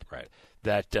through that. Right.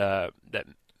 That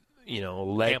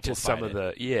led to some of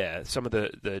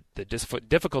the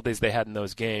difficulties they had in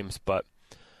those games, but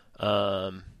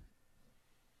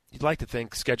you'd like to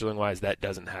think scheduling wise that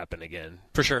doesn't happen again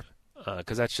for sure,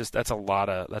 because that's a lot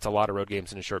of road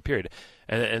games in a short period,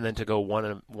 and then to go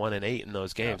 1-8 in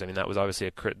those games. I mean, that was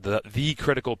obviously the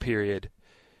critical period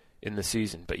in the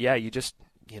season. But yeah, you just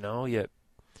you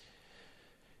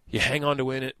hang on to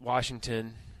win at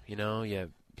Washington. You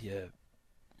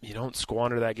don't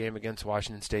squander that game against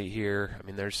Washington State here. I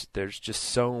mean, there's just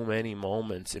so many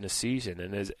moments in a season,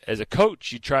 and as a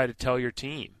coach, you try to tell your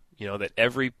team, that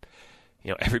every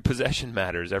possession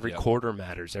matters, every quarter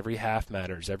matters, every half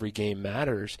matters, every game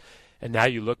matters. And now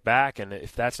you look back, and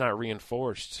if that's not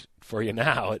reinforced for you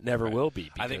now, it never will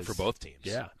be. I think for both teams.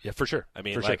 Yeah, for sure. I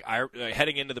mean, for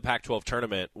heading into the Pac-12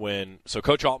 tournament, so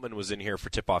Coach Altman was in here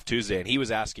for Tip-Off Tuesday, and he was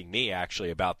asking me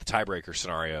actually about the tiebreaker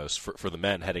scenarios for the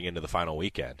men heading into the final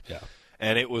weekend. Yeah.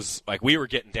 And it was like we were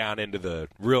getting down into the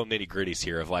real nitty-gritties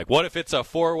here of like, what if it's a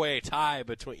 4-way tie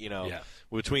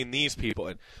between these people?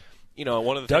 And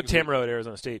one of the Doug things Tamro at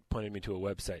Arizona State pointed me to a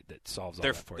website that solves all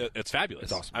that for you. It's fabulous.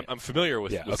 It's awesome. I'm familiar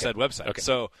with said website. Okay.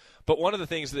 So, but one of the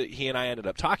things that he and I ended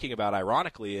up talking about,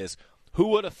 ironically, is who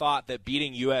would have thought that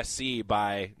beating USC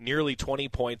by nearly 20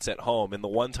 points at home in the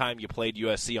one time you played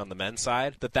USC on the men's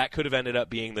side, that could have ended up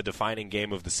being the defining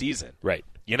game of the season. Right.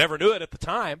 You never knew it at the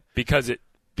time. Because it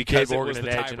gave Oregon was an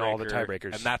the edge in all the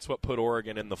tiebreakers. And that's what put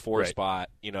Oregon in the 4 spot,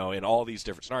 in all these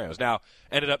different scenarios. Now,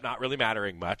 ended up not really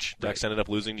mattering much. Ducks ended up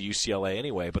losing to UCLA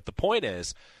anyway. But the point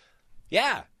is,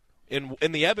 in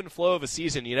the ebb and flow of a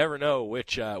season, you never know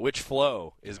which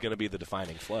flow is going to be the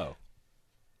defining flow.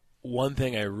 One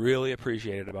thing I really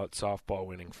appreciated about softball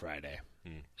winning Friday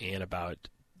and about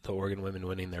the Oregon women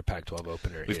winning their Pac-12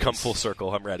 opener We've come full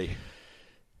circle. I'm ready.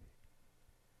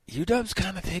 UW's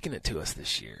kind of taking it to us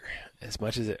this year, as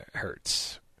much as it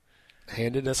hurts.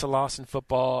 Handed us a loss in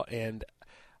football, and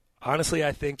honestly,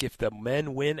 I think if the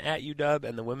men win at UW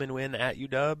and the women win at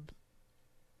UW,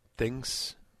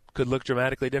 things could look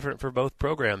dramatically different for both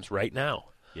programs right now.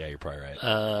 Yeah, you're probably right.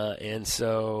 And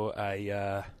so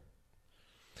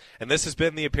And this has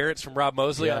been the appearance from Rob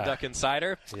Mosley on Duck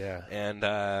Insider. Yeah.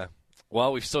 And,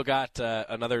 we've still got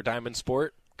another Diamond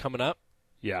Sport coming up.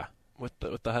 Yeah. With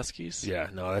the Huskies. Yeah,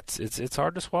 no, it's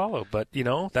hard to swallow, but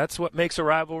that's what makes a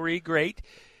rivalry great.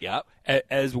 Yep.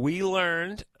 As we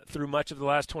learned through much of the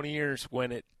last 20 years,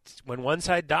 when one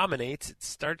side dominates, it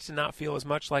starts to not feel as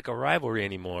much like a rivalry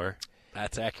anymore.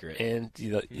 That's accurate. And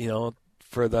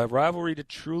for the rivalry to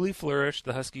truly flourish,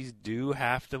 the Huskies do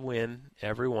have to win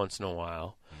every once in a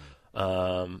while.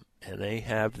 And they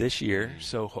have this year.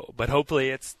 So, but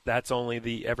hopefully that's only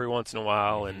the every once in a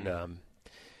while and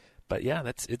but yeah,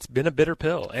 it's been a bitter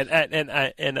pill,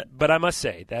 but I must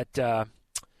say that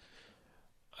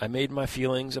I made my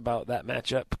feelings about that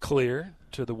matchup clear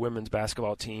to the women's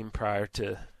basketball team prior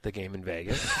to the game in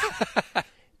Vegas,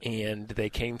 and they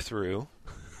came through,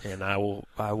 and I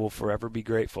will forever be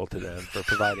grateful to them for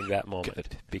providing that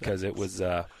moment because it was.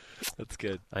 That's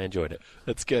good. I enjoyed it.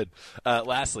 That's good.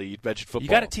 Lastly, you mentioned football. You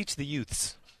got to teach the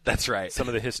youths. That's right. Some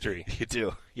of the history. You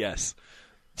do. Yes.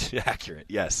 Accurate.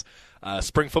 Yes.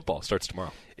 Spring football starts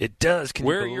tomorrow. It does. Can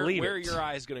where you believe where it? are your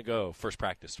eyes going to go first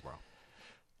practice tomorrow?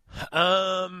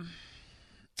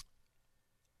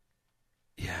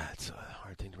 Yeah, it's a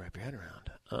hard thing to wrap your head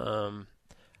around.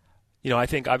 I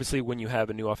think obviously when you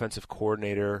have a new offensive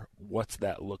coordinator, what's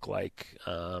that look like?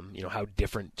 How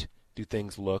different do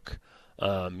things look?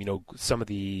 Some of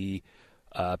the,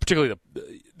 particularly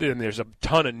there's a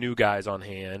ton of new guys on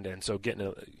hand, and so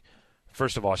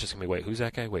first of all, it's just going to be, wait, who's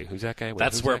that guy? Wait, who's that guy? Wait,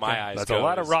 that's where my eyes go. That's a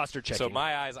lot of roster checking. So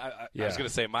my eyes, I was going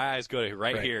to say, my eyes go to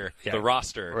right here, the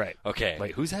roster. Right. Okay.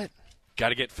 Wait, who's that? Got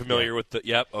to get familiar with the.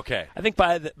 Yep. Okay. I think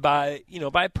by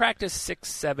practice 6,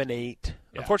 7, 8.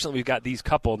 Yeah. Unfortunately, we've got these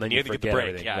couple, and then you forget get the break.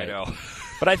 everything. Yeah, right? I know.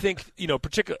 But I think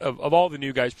of all the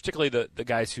new guys, particularly the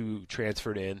guys who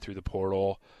transferred in through the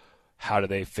portal, how do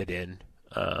they fit in?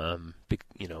 And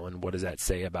what does that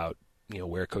say about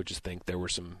where coaches think there were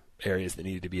some areas that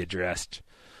needed to be addressed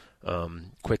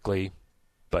quickly?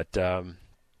 But it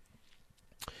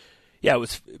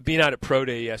was being out at Pro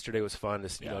Day yesterday was fun. To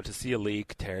see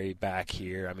Alik Terry back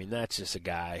here. I mean, that's just a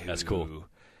guy who that's cool.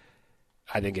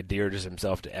 I think endears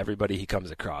himself to everybody he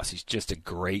comes across. He's just a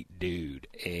great dude,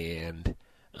 and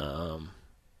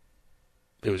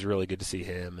it was really good to see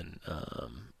him. And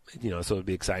so it'd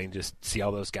be exciting just to see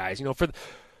all those guys.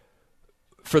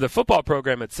 for the football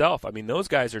program itself, I mean, those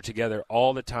guys are together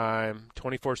all the time,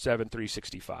 24/7,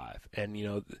 365.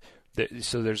 And,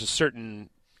 so there's a certain,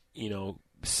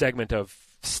 segment of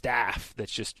staff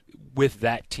that's just with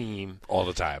that team all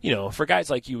the time. For guys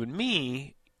like you and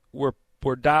me,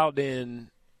 we're dialed in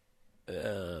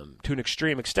to an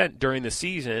extreme extent during the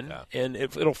season, and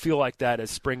it'll feel like that as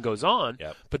spring goes on.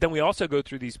 Yep. But then we also go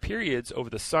through these periods over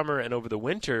the summer and over the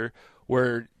winter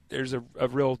where there's a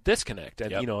real disconnect.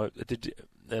 And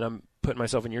and I'm putting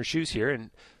myself in your shoes here,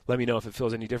 and let me know if it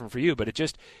feels any different for you. But it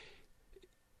just,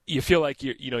 you feel like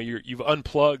you've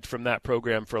unplugged from that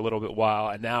program for a little bit while,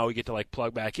 and now we get to like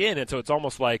plug back in, and so it's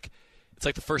almost like. It's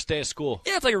like the first day of school.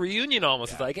 Yeah, it's like a reunion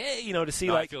almost. Yeah. It's like, hey, to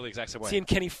see I feel the exact same way. Seeing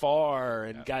Kenny Farr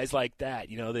and guys like that,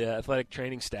 the athletic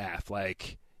training staff,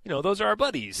 like, those are our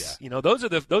buddies. Yeah. Those are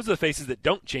the faces that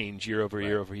don't change year over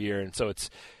year over year, and so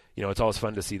it's, it's always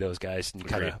fun to see those guys and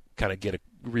kind of get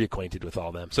reacquainted with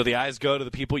all them. So the eyes go to the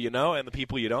people you know and the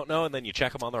people you don't know, and then you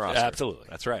check them on the roster. Absolutely,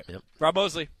 that's right. Yep. Rob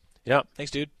Mosley. Yeah.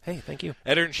 Thanks, dude. Hey, thank you.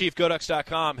 Editor-in-Chief,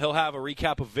 GoDucks.com. He'll have a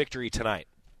recap of victory tonight.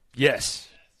 Yes.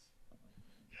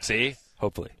 See.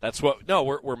 Hopefully.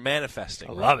 We're manifesting.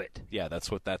 I love it. Yeah,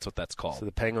 that's what that's called. So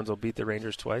the Penguins will beat the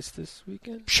Rangers twice this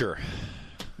weekend? Sure.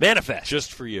 Manifest.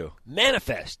 Just for you.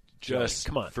 Manifest. Just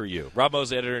come on. For you. Rob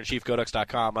Mosley, Editor-in-Chief,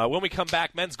 GoDucks.com. When we come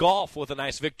back, men's golf with a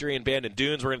nice victory in Bandon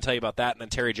Dunes. We're going to tell you about that. And then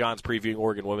Terry Johns previewing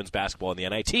Oregon women's basketball in the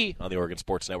NIT on the Oregon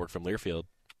Sports Network from Learfield.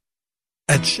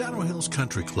 At Shadow Hills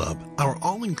Country Club, our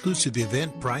all-inclusive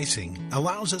event pricing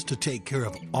allows us to take care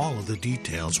of all of the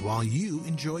details while you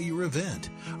enjoy your event.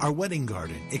 Our wedding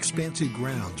garden, expansive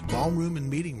grounds, ballroom, and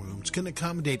meeting rooms can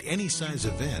accommodate any size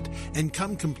event and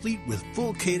come complete with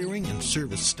full catering and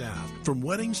service staff. From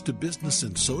weddings to business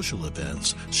and social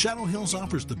events, Shadow Hills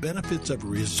offers the benefits of a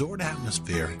resort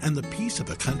atmosphere and the peace of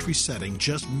a country setting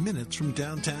just minutes from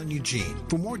downtown Eugene.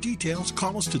 For more details,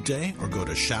 call us today or go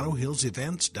to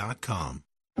shadowhillsevents.com.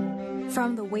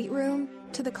 From the weight room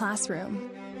to the classroom,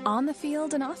 on the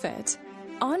field and off it,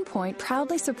 On Point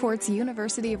proudly supports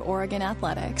University of Oregon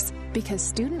athletics because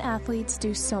student athletes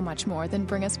do so much more than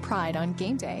bring us pride on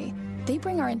game day. They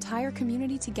bring our entire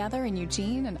community together in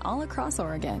Eugene and all across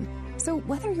Oregon. So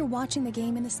whether you're watching the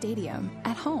game in the stadium,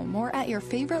 at home, or at your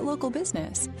favorite local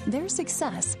business, their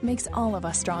success makes all of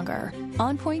us stronger.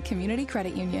 On Point Community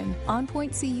Credit Union,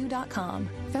 onpointcu.com.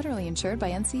 Federally insured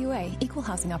by NCUA, Equal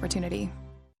Housing Opportunity.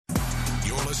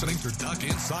 You're listening to Duck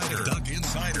Insider. Duck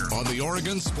Insider on the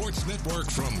Oregon Sports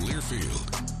Network from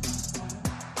Learfield.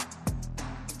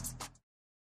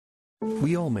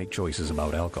 We all make choices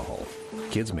about alcohol.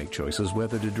 Kids make choices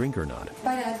whether to drink or not.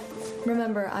 Bye, Dad.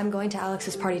 Remember, I'm going to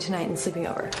Alex's party tonight and sleeping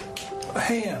over.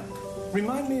 Hey,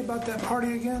 remind me about that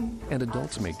party again? And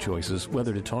adults make choices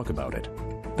whether to talk about it.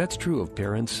 That's true of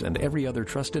parents and every other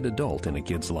trusted adult in a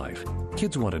kid's life.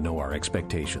 Kids want to know our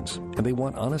expectations, and they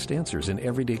want honest answers in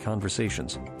everyday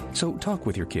conversations. So talk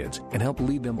with your kids and help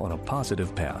lead them on a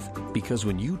positive path, because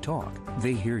when you talk,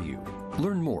 they hear you.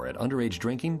 Learn more at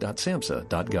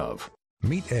underagedrinking.samhsa.gov.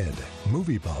 Meet Ed,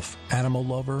 movie buff, animal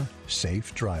lover,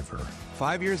 safe driver.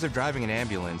 5 years of driving an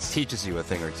ambulance teaches you a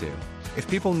thing or two. If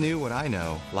people knew what I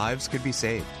know, lives could be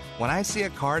saved. When I see a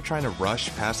car trying to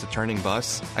rush past a turning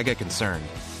bus, I get concerned.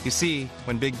 You see,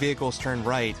 when big vehicles turn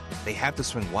right, they have to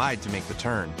swing wide to make the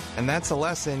turn. And that's a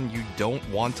lesson you don't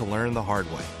want to learn the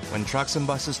hard way. When trucks and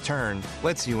buses turn,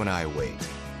 let's you and I wait.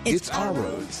 It's our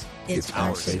roads. It's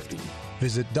our safety.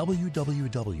 Visit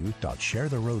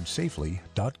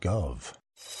www.sharetheroadsafely.gov.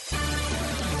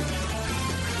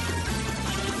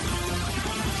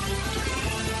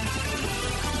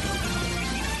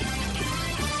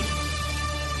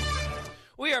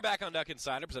 We are back on Duck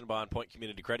Insider, presented by On Point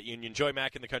Community Credit Union. Joy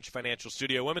Mack in the Country Financial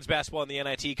Studio. Women's basketball in the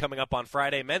NIT coming up on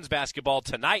Friday. Men's basketball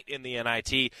tonight in the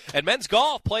NIT. And men's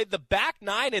golf played the back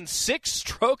nine in 6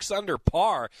 strokes under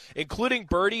par, including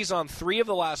birdies on 3 of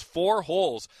the last 4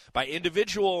 holes by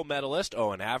individual medalist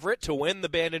Owen Averett to win the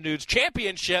Bandon Dunes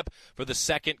Championship for the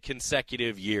 2nd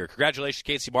consecutive year. Congratulations,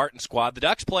 Casey Martin squad. The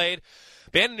Ducks played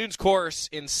Bandon Dunes course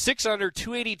in 6 under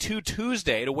 282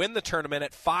 Tuesday to win the tournament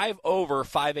at 5 over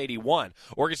 581.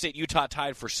 Oregon State Utah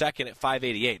tied for second at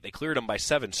 588. They cleared them by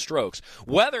 7 strokes.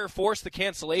 Weather forced the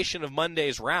cancellation of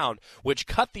Monday's round, which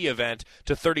cut the event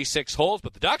to 36 holes.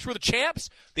 But the Ducks were the champs.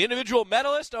 The individual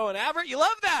medalist, Owen Averett, you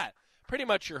love that. Pretty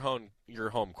much your home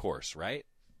course, right?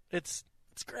 It's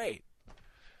great.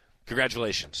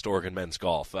 Congratulations to Oregon men's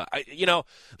golf.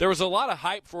 There was a lot of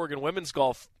hype for Oregon women's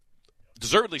golf.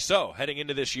 Deservedly so. Heading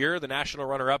into this year, the national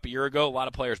runner-up a year ago, a lot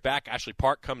of players back. Ashley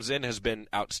Park comes in, has been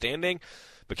outstanding.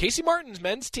 But Casey Martin's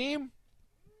men's team,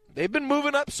 they've been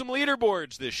moving up some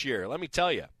leaderboards this year, let me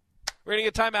tell you. We're going to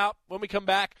get time out. When we come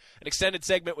back, an extended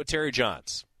segment with Terry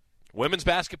Johns. Women's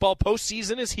basketball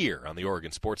postseason is here on the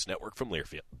Oregon Sports Network from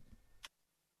Learfield.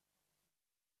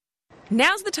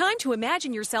 Now's the time to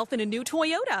imagine yourself in a new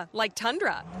Toyota, like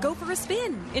Tundra. Go for a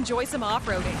spin, enjoy some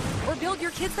off-roading, or build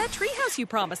your kids that treehouse you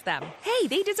promised them. Hey,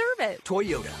 they deserve it.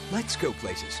 Toyota, let's go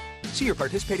places. See your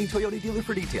participating Toyota dealer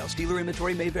for details. Dealer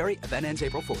inventory may vary. Event ends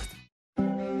April 4th.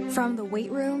 From the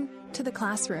weight room to the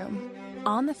classroom,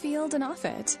 on the field and off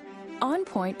it, On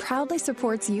Point proudly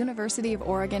supports University of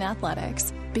Oregon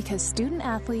athletics because student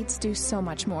athletes do so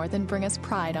much more than bring us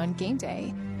pride on game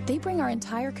day. They bring our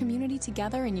entire community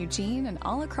together in Eugene and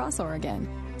all across Oregon.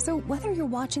 So whether you're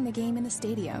watching the game in the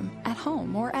stadium, at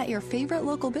home, or at your favorite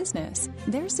local business,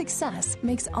 their success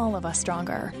makes all of us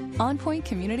stronger. On Point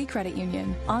Community Credit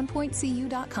Union,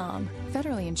 onpointcu.com.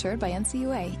 Federally insured by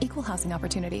NCUA, Equal Housing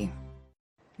Opportunity.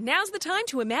 Now's the time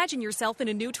to imagine yourself in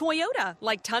a new Toyota,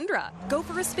 like Tundra. Go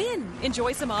for a spin,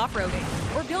 enjoy some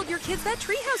off-roading, or build your kids that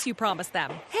treehouse you promised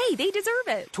them. Hey, they deserve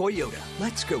it. Toyota,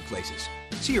 let's go places.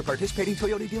 See your participating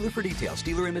Toyota dealer for details.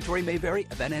 Dealer inventory may vary.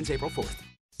 Event ends April 4th.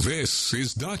 This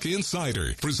is Duck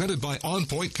Insider, presented by On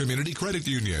Point Community Credit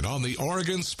Union on the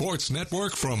Oregon Sports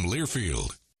Network from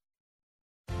Learfield.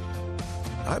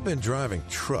 I've been driving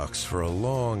trucks for a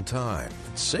long time.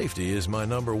 Safety is my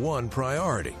number one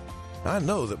priority. I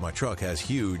know that my truck has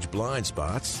huge blind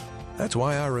spots. That's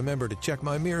why I remember to check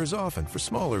my mirrors often for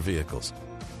smaller vehicles.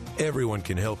 Everyone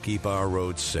can help keep our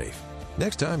roads safe.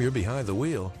 Next time you're behind the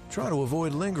wheel, try to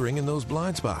avoid lingering in those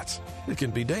blind spots. It can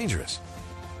be dangerous.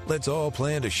 Let's all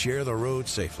plan to share the road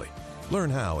safely. Learn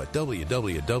how at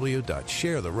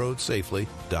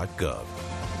www.sharetheroadsafely.gov.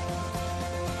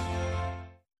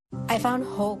 I found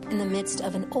hope in the midst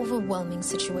of an overwhelming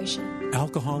situation.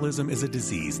 Alcoholism is a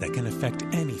disease that can affect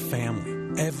any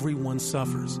family. Everyone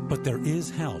suffers, but there is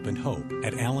help and hope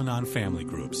at Al-Anon Family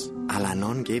Groups.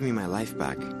 Al-Anon gave me my life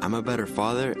back. I'm a better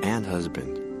father and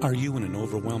husband. Are you in an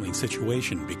overwhelming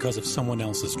situation because of someone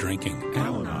else's drinking?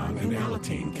 Al-Anon and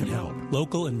Alateen can help.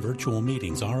 Local and virtual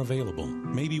meetings are available.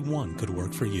 Maybe one could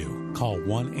work for you. Call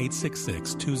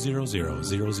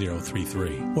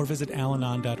 1-866-200-0033 or visit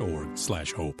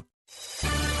alanon.org/hope.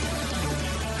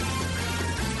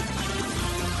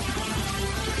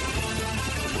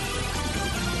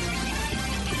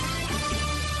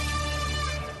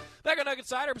 Back on Nugget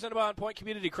Cider, presented by On Point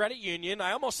Community Credit Union.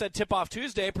 I almost said Tip-Off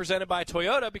Tuesday, presented by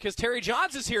Toyota, because Terry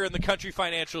Johns is here in the Country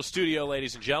Financial Studio,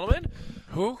 ladies and gentlemen.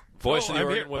 Who? Voice of the I'm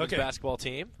Oregon here. women's Okay. basketball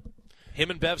team. Him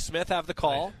and Bev Smith have the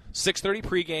call. 6:30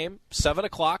 pregame, 7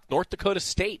 o'clock. North Dakota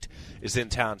State is in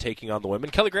town taking on the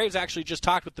women. Kelly Graves actually just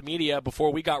talked with the media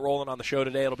before we got rolling on the show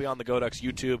today. It'll be on the Goducks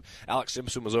YouTube. Alex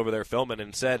Simpson was over there filming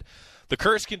and said, the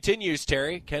curse continues,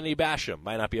 Terry. Kennedy Basham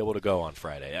might not be able to go on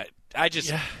Friday. I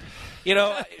just, you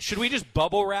know, should we just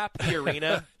bubble wrap the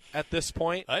arena at this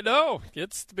point? I know.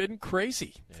 It's been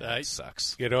crazy. Yeah, it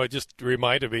sucks. You know, it just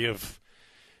reminded me of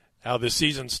how the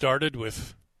season started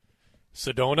with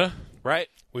Sedona. Right.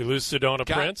 We lose Sedona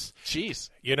Prince. Jeez.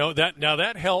 You know,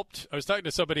 that helped. I was talking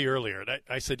to somebody earlier, and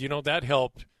I said, you know, that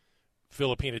helped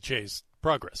Filipina Che's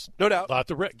progress. No doubt. A lot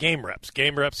of game reps.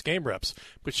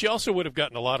 But she also would have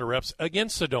gotten a lot of reps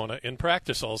against Sedona in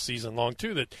practice all season long,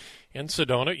 too. That in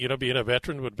Sedona, you know, being a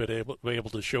veteran would be able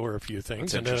to show her a few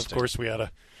things. That's And then, of course, we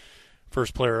had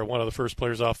one of the first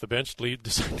players off the bench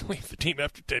decide to leave the team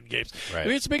after 10 games. Right. I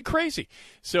mean, it's been crazy.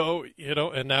 So, you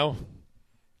know, and now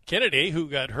Kennedy, who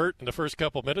got hurt in the first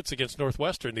couple minutes against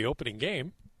Northwestern, the opening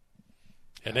game,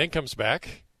 and then comes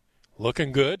back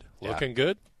looking good.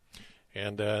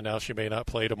 And now she may not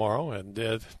play tomorrow. And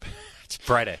it's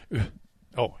Friday.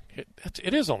 Oh,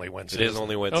 it is only Wednesday. It is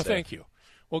only Wednesday. Oh, thank you.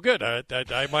 Well, good. I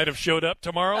might have showed up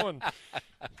tomorrow and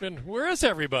been, where is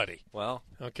everybody? Well,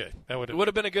 okay. That would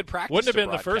have been a good practice. Wouldn't have to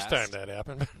been the first time broadcast. that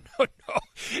happened. No,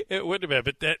 it wouldn't have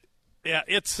been. But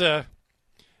it's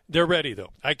they're ready,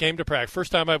 though. I came to practice.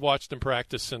 First time I've watched them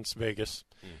practice since Vegas.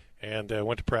 And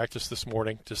went to practice this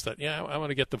morning. Just thought, I want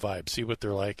to get the vibe, see what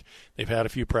they're like. They've had a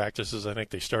few practices. I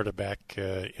think they started back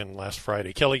in last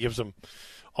Friday. Kelly gives them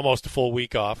almost a full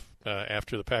week off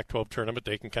after the Pac-12 tournament.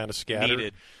 They can kind of scatter.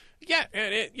 Needed. Yeah,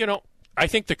 and I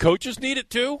think the coaches need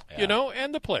it too,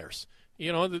 and the players.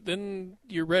 Then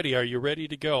you're ready. Are you ready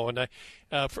to go? And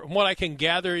from what I can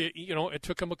gather, it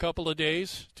took them a couple of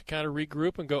days to kind of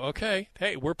regroup and go, okay,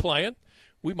 hey, we're playing.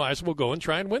 We might as well go and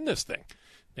try and win this thing.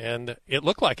 And it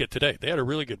looked like it today. They had a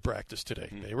really good practice today.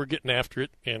 They were getting after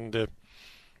it, and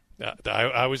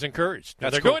I was encouraged. Now,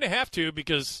 they're going to have to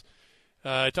because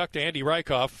I talked to Andy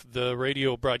Rykoff, the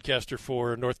radio broadcaster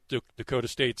for North Dakota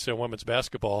State's women's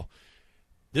basketball.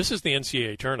 This is the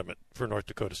NCAA tournament for North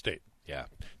Dakota State. Yeah.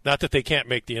 Not that they can't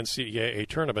make the NCAA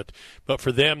tournament, but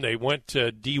for them, they went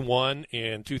to D1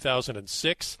 in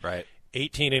 2006. Right.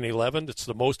 18-11. That's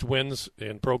the most wins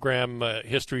in program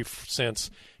history since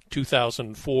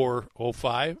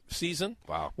 2004-05 season.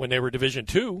 Wow. When they were Division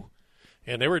II,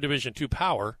 and they were Division II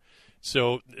power.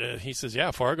 So he says, yeah,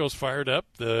 Fargo's fired up.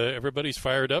 Everybody's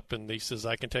fired up, and he says,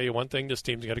 I can tell you one thing, this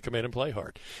team's got to come in and play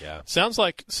hard. Yeah. Sounds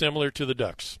like similar to the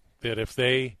Ducks, that if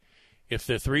the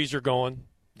threes are going,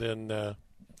 then they're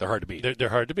hard to beat. They're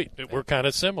hard to beat. Yeah. We're kind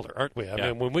of similar, aren't we? I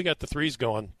mean, when we got the threes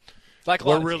going,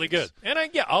 we're really good. And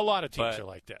a lot of teams are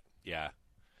like that. Yeah.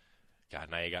 God,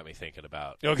 now you got me thinking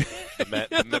about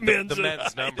the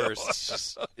men's numbers.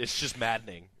 It's just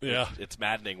maddening. Yeah. It's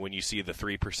maddening when you see the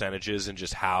 3 percentages and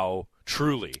just how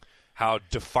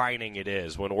defining it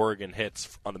is when Oregon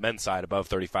hits on the men's side above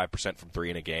 35% from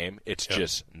 3 in a game. It's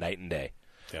just night and day.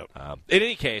 Yep. In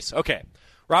any case, okay,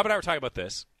 Rob and I were talking about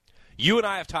this. You and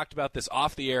I have talked about this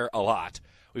off the air a lot.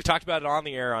 We've talked about it on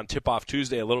the air on Tip-Off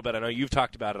Tuesday a little bit. I know you've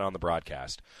talked about it on the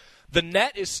broadcast. The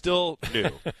net is still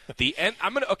new.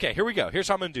 Okay, here we go. Here's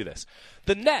how I'm going to do this.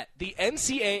 The net, the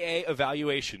NCAA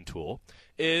evaluation tool,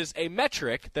 is a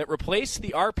metric that replaced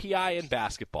the RPI in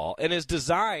basketball and is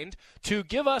designed to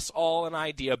give us all an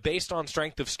idea based on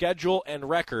strength of schedule and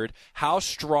record how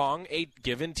strong a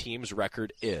given team's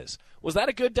record is. Was that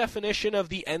a good definition of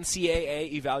the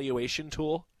NCAA evaluation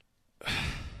tool?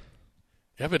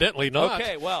 Evidently not.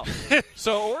 Okay, well,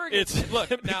 so Oregon, look,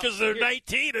 because they're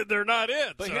 19 and they're not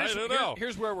in. But so I don't know.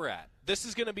 Here's where we're at. This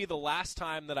is going to be the last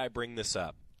time that I bring this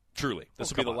up. Truly,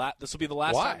 this will be the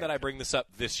last time that I bring this up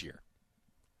this year.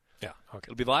 Yeah, okay.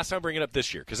 It'll be the last time I bring it up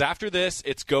this year because after this,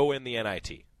 it's go in the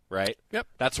NIT, right? Yep.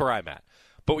 That's where I'm at.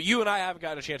 But you and I haven't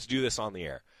gotten a chance to do this on the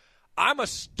air. I'm a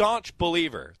staunch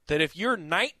believer that if you're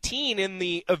 19 in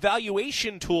the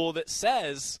evaluation tool that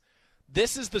says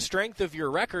this is the strength of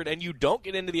your record and you don't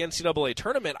get into the NCAA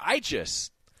tournament,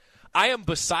 I am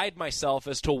beside myself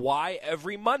as to why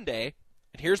every Monday,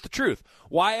 and here's the truth,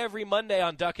 why every Monday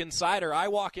on Duck Insider I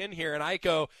walk in here and I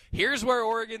go, here's where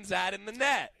Oregon's at in the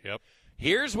net. Yep.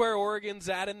 Here's where Oregon's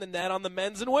at in the net on the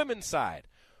men's and women's side.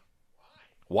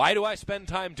 Why do I spend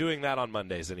time doing that on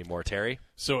Mondays anymore, Terry?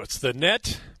 So it's the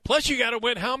net, plus you got to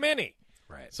win how many?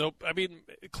 Right. So, I mean,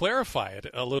 clarify it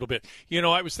a little bit. You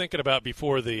know, I was thinking about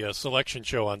before the selection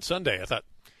show on Sunday, I thought,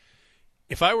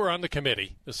 if I were on the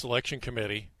committee, the selection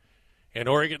committee, and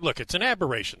Oregon, look, it's an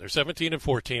aberration. They're 17 and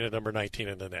 14 and number 19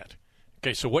 in the net.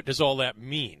 Okay, so what does all that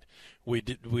mean?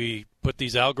 We put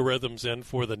these algorithms in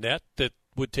for the net that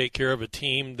would take care of a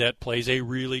team that plays a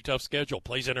really tough schedule,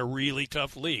 plays in a really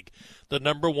tough league, the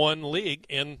number one league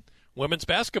in women's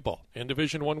basketball, in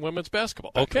Division I women's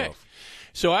basketball. Okay.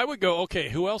 So I would go, okay,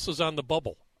 who else is on the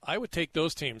bubble? I would take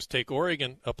those teams, take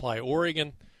Oregon, apply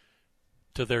Oregon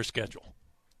to their schedule.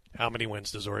 How many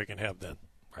wins does Oregon have then?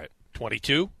 Right.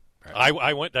 22? Right.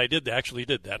 I actually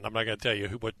did that, and I'm not going to tell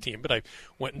you what team, but I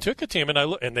went and took a team, and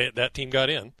that team got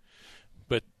in,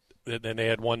 but then they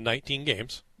had won 19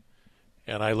 games,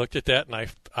 and I looked at that, and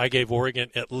I gave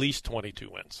Oregon at least 22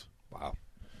 wins. Wow.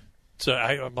 So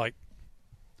I'm like,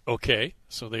 okay,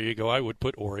 so there you go. I would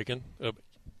put Oregon,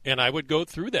 and I would go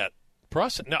through that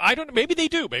process. Now, I don't know. Maybe they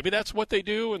do. Maybe that's what they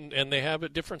do, and they have a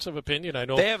difference of opinion. I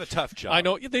know they have a tough job. I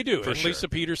know they do. And sure. Lisa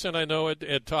Peterson, I know,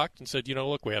 had talked and said,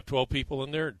 look, we have 12 people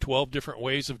in there and 12 different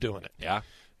ways of doing it. Yeah.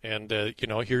 And,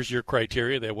 here's your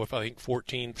criteria. They have, I think,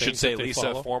 14 things Should say that they Lisa,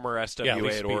 follow. former SWA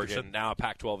Lisa at Oregon, Peterson. now a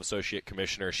Pac-12 associate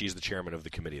commissioner. She's the chairman of the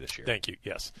committee this year. Thank you,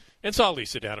 yes. And saw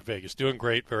Lisa down at Vegas. Doing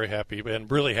great, very happy,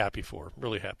 and really happy for her.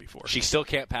 Really happy for her. She still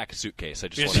can't pack a suitcase. I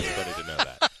just want everybody to know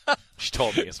that. She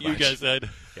told me as much. You guys said.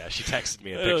 Yeah, she texted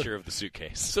me a picture of the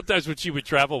suitcase. Sometimes when she would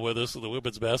travel with us to the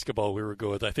women's basketball, we were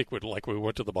going, I think we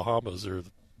went to the Bahamas or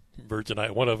the Virgin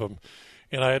Islands, one of them.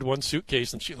 And I had one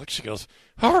suitcase, and she goes,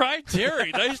 all right,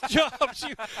 Terry, nice job.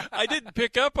 I didn't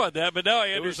pick up on that, but now I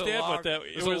understand what that was.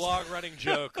 It was a long-running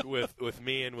joke with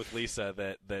me and with Lisa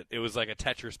that it was like a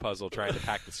Tetris puzzle trying to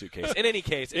pack the suitcase. In any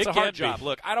case, it's a hard job.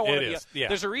 Look, I don't want to be –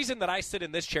 there's a reason that I sit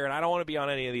in this chair, and I don't want to be on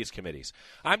any of these committees.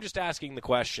 I'm just asking the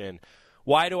question,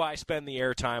 why do I spend the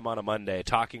airtime on a Monday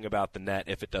talking about the net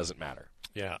if it doesn't matter?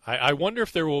 Yeah, I wonder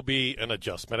if there will be an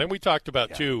adjustment. And we talked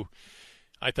about, too,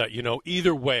 I thought,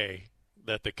 either way –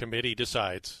 that the committee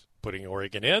decides putting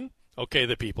Oregon in. Okay,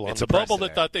 the people on the bubble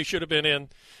that thought they should have been in,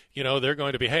 they're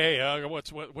going to be, hey,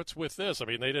 what's with this? I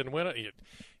mean, they didn't win it,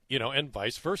 and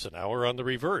vice versa. Now we're on the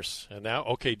reverse. And now,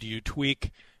 okay, do you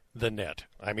tweak the net?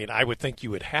 I mean, I would think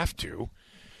you would have to.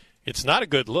 It's not a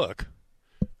good look.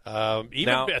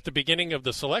 Even at the beginning of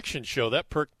the selection show,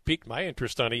 that piqued my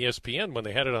interest on ESPN when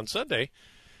they had it on Sunday,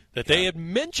 that they had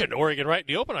mentioned Oregon right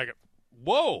in the open. I go,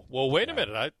 whoa, well, wait a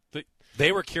minute.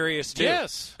 They were curious, too.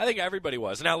 Yes. I think everybody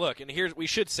was. Now, look, and here's we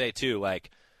should say, too, like,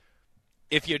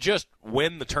 if you just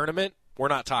win the tournament, we're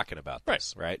not talking about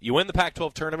this, right? You win the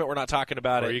Pac-12 tournament, we're not talking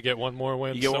about it. Or you get one more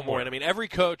win. You get one more win. I mean, every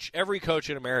coach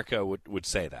in America would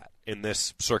say that in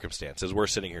this circumstance as we're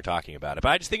sitting here talking about it. But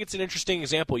I just think it's an interesting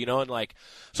example, and like,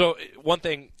 so one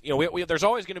thing, there's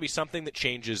always going to be something that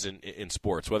changes in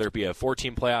sports, whether it be a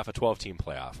 4-team playoff, a 12-team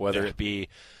playoff, whether it be,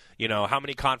 how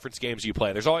many conference games you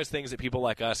play. There's always things that people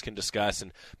like us can discuss.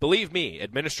 And believe me,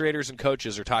 administrators and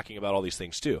coaches are talking about all these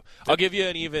things too. I'll give you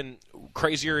an even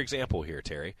crazier example here,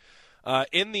 Terry.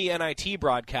 In the NIT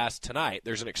broadcast tonight,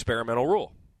 there's an experimental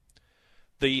rule.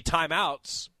 The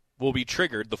timeouts will be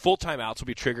triggered, the full timeouts will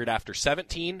be triggered after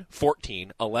 17,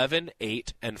 14, 11,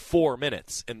 8, and 4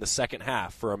 minutes in the second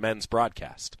half for a men's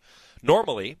broadcast.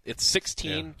 Normally, it's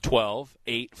 16, 12,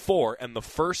 8, 4, and the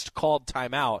first called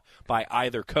timeout by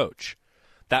either coach.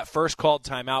 That first called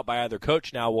timeout by either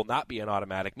coach now will not be an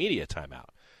automatic media timeout.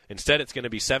 Instead, it's going to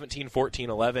be 17, 14,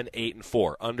 11, 8, and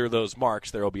 4. Under those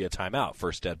marks, there will be a timeout,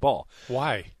 first dead ball.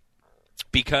 Why?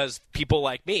 Because people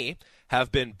like me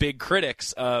have been big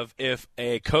critics of if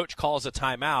a coach calls a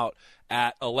timeout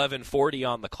at 11:40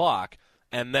 on the clock,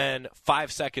 and then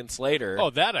 5 seconds later. Oh,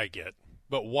 that I get.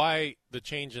 But why the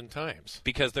change in times?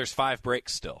 Because there's 5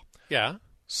 breaks still. Yeah.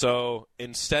 So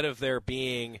instead of there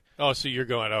being. Oh, so you're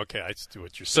going, okay, I see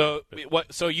what you're saying.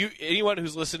 So anyone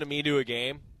who's listened to me do a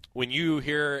game, when you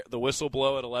hear the whistle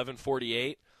blow at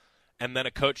 11:48 and then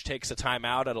a coach takes a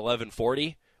timeout at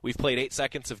 11:40, we've played 8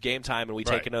 seconds of game time and we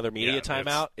take another media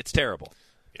timeout. It's terrible.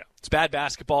 Yeah. It's bad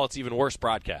basketball. It's even worse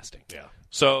broadcasting. Yeah.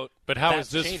 So, but how is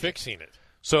this changing. Fixing it?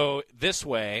 So this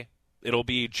way, it'll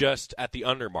be just at the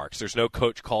under marks. There's no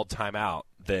coach called timeout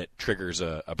that triggers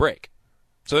a break.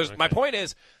 So my point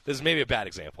is, this is maybe a bad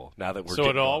example now that we're. So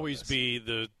it'll always be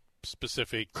the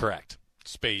specific correct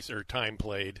space or time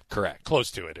played. Correct. Close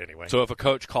to it anyway. So if a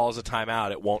coach calls a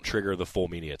timeout, it won't trigger the full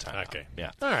media timeout. Okay.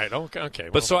 Yeah. All right. Okay.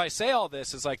 But so I say all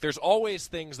this is like there's always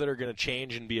things that are going to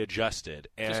change and be adjusted.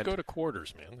 And just go to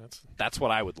quarters, man. That's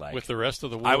what I would like. With the rest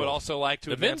of the world. I would also like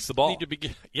to advance the ball. Need to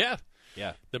be, yeah.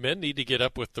 Yeah. The men need to get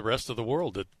up with the rest of the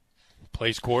world that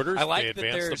plays quarters. I like they that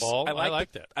advance the ball. I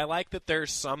like that. I like that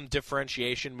there's some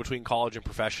differentiation between college and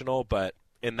professional, but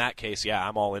in that case, yeah,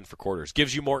 I'm all in for quarters.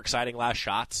 Gives you more exciting last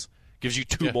shots. Gives you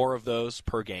 2 more of those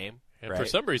per game. And for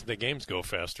some reason, the games go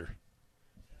faster.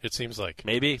 It seems like.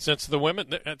 Maybe. Since the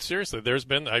women, seriously,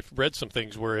 I've read some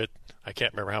things where I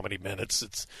can't remember how many minutes.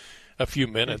 It's a few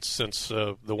minutes since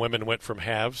the women went from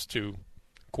halves to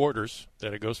quarters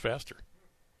that it goes faster.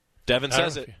 Devin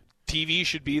says it. TV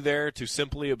should be there to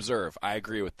simply observe. I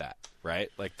agree with that, right?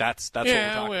 Like that's what we're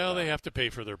talking about. Yeah, well, they have to pay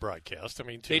for their broadcast. I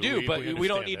mean, they do, but we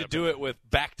don't need to do it with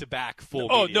back-to-back full.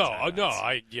 Oh media no,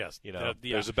 timeouts.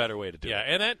 There's a better way to do it. Yeah,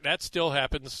 and that still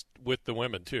happens with the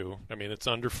women too. I mean, it's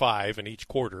under 5 in each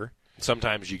quarter.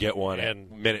 Sometimes you get one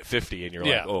at minute 50, and you're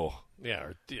like, oh,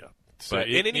 yeah. So but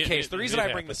in any case, the reason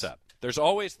I bring this up. There's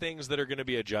always things that are going to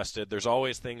be adjusted. There's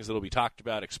always things that will be talked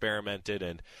about, experimented,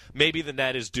 and maybe the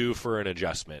net is due for an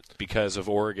adjustment because of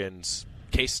Oregon's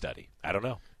case study. I don't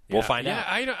know. We'll find out.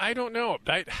 I don't know.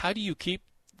 How do you keep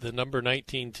the number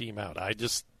 19 team out?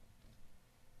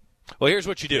 Well, here's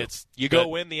what you do. You go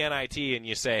win the NIT and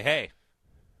you say, hey.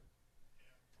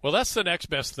 Well, that's the next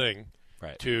best thing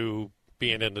to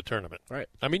being in the tournament. Right.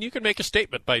 I mean, you can make a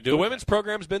statement by doing the women's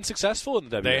program's been successful in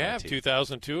the WNIT. They have,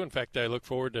 2002. In fact, I look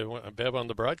forward to Bev on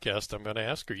the broadcast. I'm going to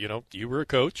ask her, you were a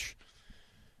coach.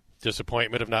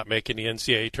 Disappointment of not making the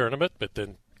NCAA tournament, but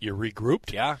then you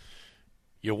regrouped. Yeah.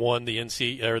 You won the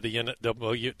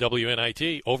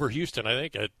WNIT over Houston, I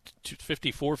think, at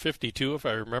 54-52, if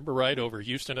I remember right, over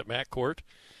Houston at McCourt.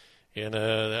 And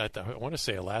I want to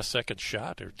say a last-second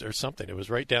shot or something. It was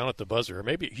right down at the buzzer. Or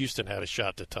maybe Houston had a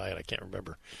shot to tie it. I can't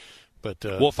remember. But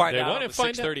we'll find out on the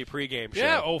 6:30 pregame show.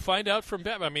 Yeah, find out from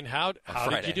Bev. I mean, how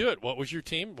did you do it? What was your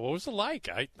team? What was it like?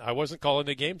 I wasn't calling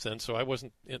the games then, so I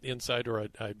wasn't inside or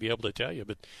I'd be able to tell you.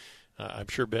 But I'm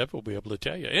sure Bev will be able to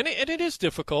tell you. And it is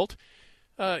difficult.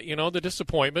 The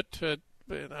disappointment.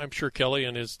 I'm sure Kelly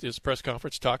in his press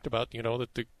conference talked about,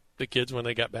 that the kids, when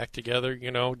they got back together,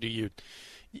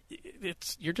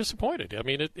 you're disappointed. I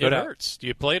mean, it hurts.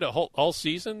 You played all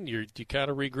season. You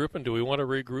kind of regrouping. Do we want to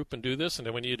regroup and do this? And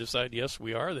then when you decide, yes,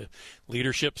 we are, the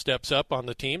leadership steps up on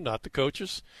the team, not the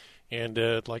coaches. And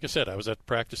like I said, I was at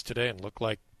practice today and looked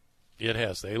like it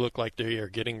has. They look like they are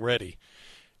getting ready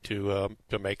to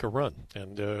make a run,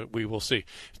 and we will see.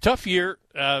 Tough year.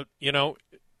 I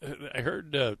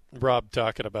heard Rob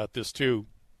talking about this too.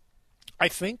 I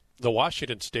think the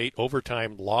Washington State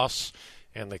overtime loss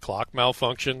and the clock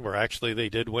malfunction where actually they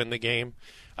did win the game.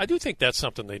 I do think that's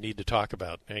something they need to talk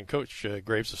about, and Coach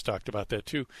Graves has talked about that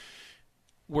too,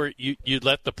 where you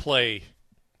let the play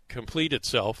complete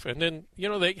itself, and then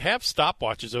they have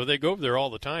stopwatches, or they go over there all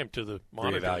the time to the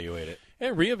monitor, reevaluate it,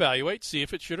 and reevaluate, see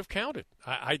if it should have counted.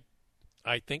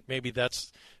 I think maybe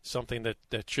that's something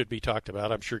that should be talked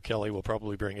about. I'm sure Kelly will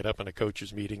probably bring it up in a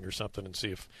coaches meeting or something and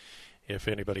see if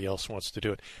anybody else wants to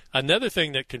do it. Another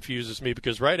thing that confuses me,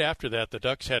 because right after that, the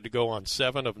Ducks had to go on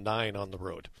 7 of 9 on the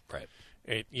road. Right.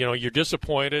 And, you're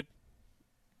disappointed.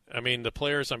 I mean, the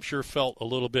players, I'm sure, felt a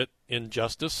little bit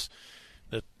injustice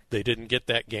that they didn't get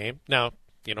that game. Now,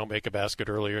 make a basket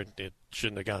earlier, it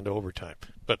shouldn't have gone to overtime.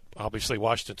 But obviously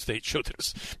Washington State showed that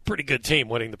it's a pretty good team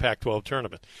winning the Pac-12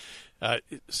 tournament.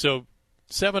 So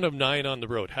 7 of 9 on the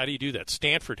road. How do you do that?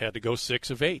 Stanford had to go 6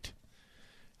 of 8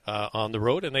 on the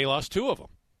road, and they lost 2 of them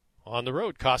on the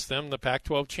road. Cost them the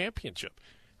Pac-12 championship.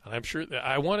 And I'm sure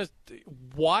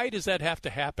why does that have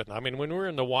to happen? I mean, when we were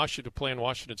in playing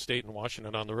Washington State and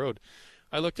Washington on the road,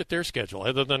 I looked at their schedule.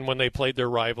 Other than when they played their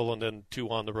rival and then 2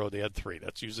 on the road, they had 3.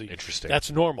 That's usually interesting. That's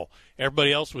normal.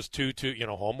 Everybody else was 2,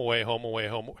 home away, home away,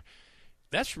 home away.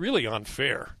 That's really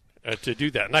unfair to do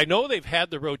that. And I know they've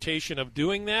had the rotation of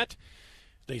doing that.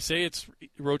 They say it's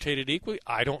rotated equally.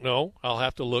 I don't know. I'll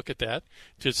have to look at that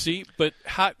to see. But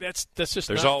that's just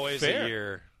there's not always fair. A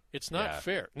year. It's not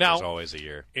fair. Now, There's always a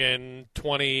year. In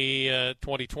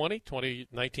 2020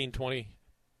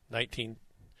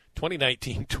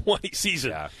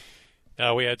 season,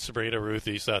 we had Sabrina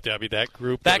Ruthie, South Abbey, that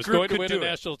group that was group going to could win do a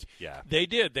national. Yeah. They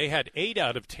did. They had 8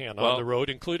 out of 10 on the road,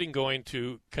 including going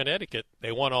to Connecticut.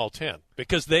 They won all 10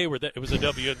 because it was a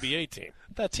WNBA team.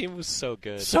 That team was so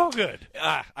good. So good.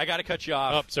 I got to cut you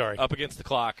off. Sorry. Up against the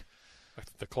clock.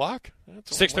 The clock?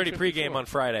 6:30 pregame on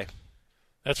Friday.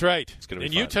 That's right. It's going to be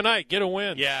and fun. You tonight, get a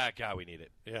win. Yeah, God, we need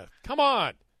it. Yeah. Come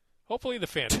on. Hopefully the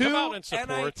fans 2 come out and support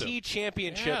NIT them.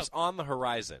 championships on the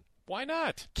horizon. Why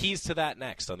not? Keys to that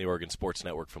next on the Oregon Sports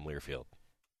Network from Learfield.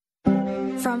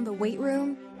 From the weight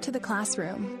room to the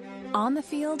classroom, on the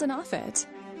field and off it,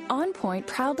 On Point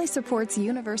proudly supports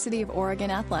University of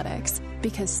Oregon athletics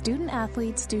because student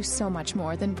athletes do so much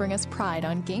more than bring us pride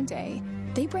on game day.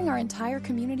 They bring our entire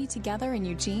community together in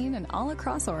Eugene and all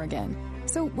across Oregon.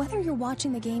 So whether you're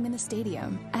watching the game in the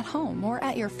stadium, at home, or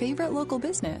at your favorite local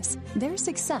business, their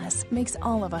success makes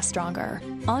all of us stronger.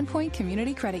 On Point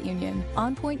Community Credit Union,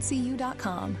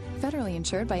 onpointcu.com. Federally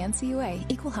insured by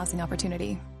NCUA, Equal Housing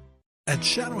Opportunity. At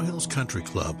Shadow Hills Country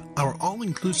Club, our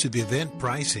all-inclusive event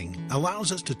pricing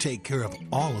allows us to take care of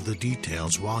all of the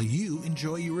details while you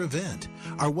enjoy your event.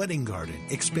 Our wedding garden,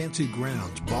 expansive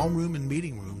grounds, ballroom, and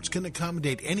meeting rooms can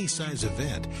accommodate any size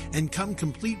event and come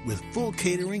complete with full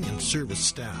catering and service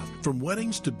staff. From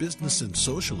weddings to business and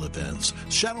social events,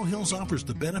 Shadow Hills offers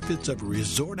the benefits of a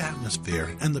resort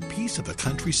atmosphere and the peace of a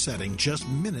country setting just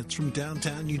minutes from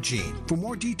downtown Eugene. For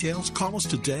more details, call us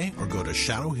today or go to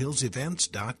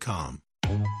shadowhillsevents.com.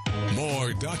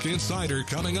 More Duck Insider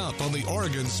coming up on the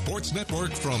Oregon Sports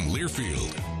Network from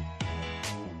Learfield.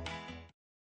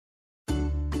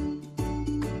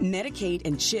 Medicaid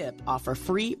and CHIP offer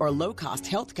free or low-cost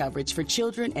health coverage for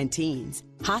children and teens.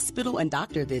 Hospital and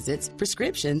doctor visits,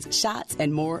 prescriptions, shots,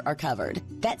 and more are covered.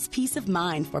 That's peace of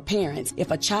mind for parents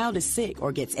if a child is sick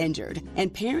or gets injured.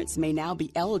 And parents may now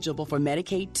be eligible for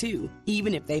Medicaid too,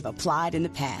 even if they've applied in the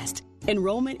past.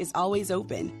 Enrollment is always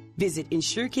open. Visit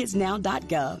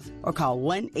InsureKidsNow.gov or call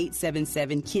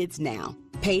 1-877-KIDS-NOW.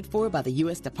 Paid for by the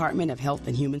U.S. Department of Health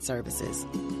and Human Services.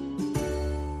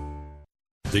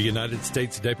 The United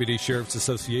States Deputy Sheriff's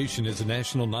Association is a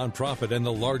national nonprofit and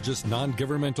the largest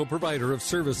non-governmental provider of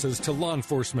services to law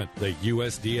enforcement. The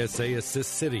USDSA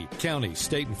assists city, county,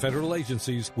 state, and federal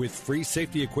agencies with free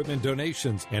safety equipment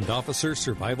donations and officer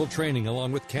survival training,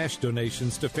 along with cash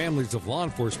donations to families of law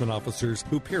enforcement officers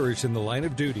who perish in the line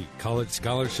of duty, college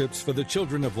scholarships for the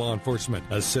children of law enforcement,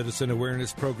 a citizen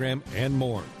awareness program, and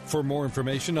more. For more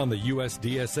information on the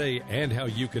USDSA and how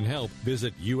you can help,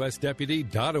 visit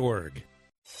usdeputy.org.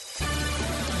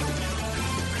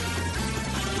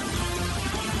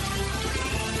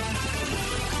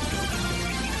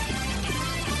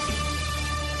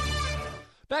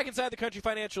 Back inside the Country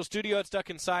Financial Studio, it's Duck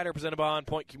Insider, presented by On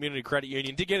Point Community Credit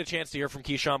Union. Did get a chance to hear from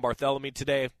Keyshawn Bartholomew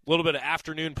today. A little bit of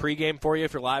afternoon pregame for you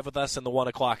if you're live with us in the 1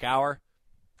 o'clock hour.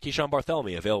 Keyshawn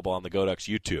Bartholomew available on the Go Ducks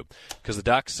YouTube because the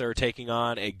Ducks are taking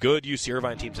on a good UC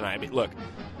Irvine team tonight. I mean, look,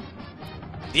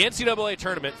 the NCAA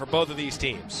tournament for both of these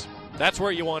teams, that's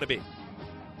where you want to be.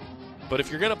 But if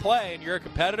you're going to play and you're a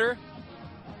competitor,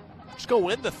 just go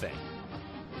win the thing.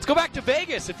 Let's go back to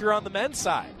Vegas if you're on the men's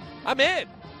side. I'm in.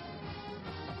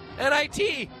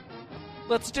 NIT.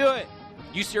 Let's do it.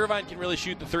 UC Irvine can really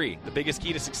shoot the three. The biggest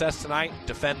key to success tonight,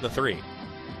 defend the three.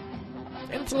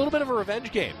 And it's a little bit of a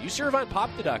revenge game. UC Irvine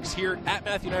popped the Ducks here at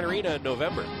Matthew Knight Arena in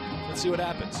November. Let's see what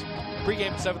happens.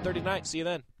 Pre-game at 7:30 tonight. See you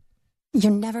then.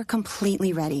 You're never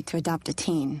completely ready to adopt a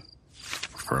teen.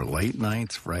 For late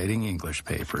nights writing English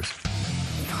papers.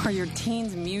 For your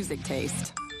teen's music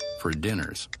taste. For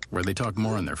dinners, where they talk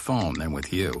more on their phone than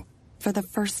with you. For the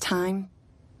first time,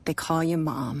 they call you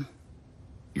Mom.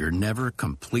 You're never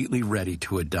completely ready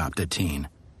to adopt a teen,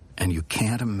 and you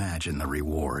can't imagine the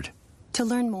reward. To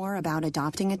learn more about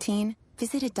adopting a teen,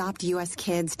 visit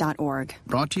adoptuskids.org.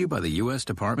 Brought to you by the U.S.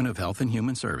 Department of Health and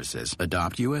Human Services,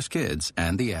 Adopt U.S. Kids,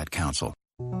 and the Ad Council.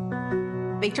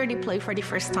 Victor deployed for the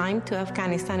first time to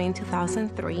Afghanistan in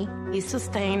 2003. He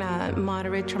sustained a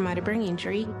moderate traumatic brain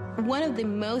injury. One of the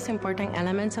most important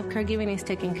elements of caregiving is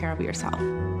taking care of yourself.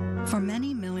 For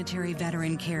many military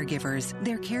veteran caregivers,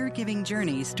 their caregiving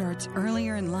journey starts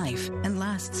earlier in life and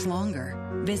lasts longer.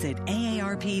 Visit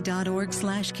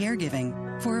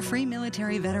aarp.org/caregiving for a free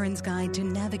military veterans guide to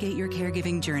navigate your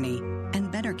caregiving journey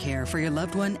and better care for your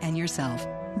loved one and yourself.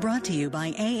 Brought to you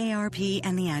by AARP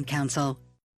and the Ad Council.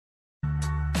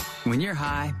 When you're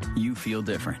high, you feel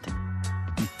different.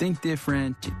 You think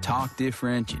different, you talk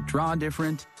different, you draw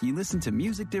different, you listen to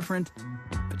music different,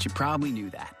 but you probably knew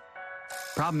that.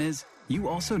 Problem is, you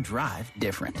also drive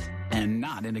different, and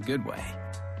not in a good way.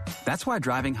 That's why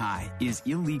driving high is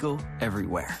illegal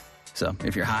everywhere. So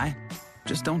if you're high,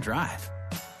 just don't drive.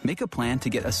 Make a plan to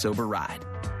get a sober ride.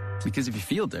 Because if you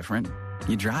feel different,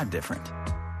 you drive different.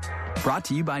 Brought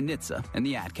to you by NHTSA and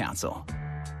the Ad Council.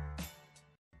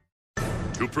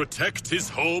 To protect his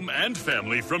home and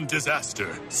family from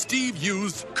disaster, Steve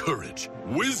used courage,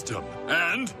 wisdom,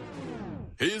 and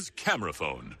his camera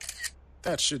phone.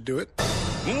 That should do it.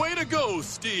 Way to go,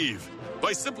 Steve!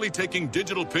 By simply taking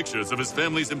digital pictures of his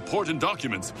family's important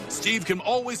documents, Steve can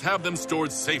always have them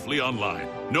stored safely online,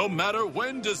 no matter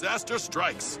when disaster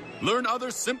strikes. Learn other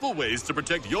simple ways to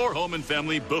protect your home and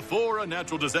family before a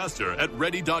natural disaster at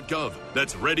ready.gov.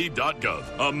 That's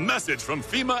ready.gov. A message from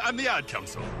FEMA and the Ad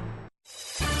Council.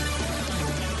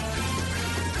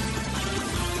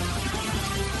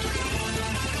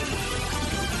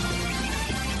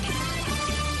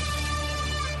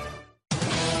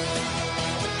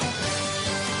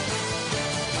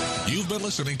 You've been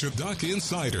listening to Duck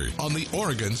Insider on the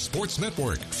Oregon Sports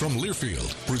Network from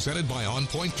Learfield, presented by On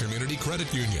Point Community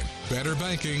Credit Union. Better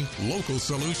banking, local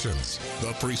solutions.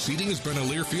 The preceding has been a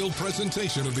Learfield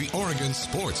presentation of the Oregon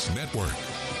Sports Network.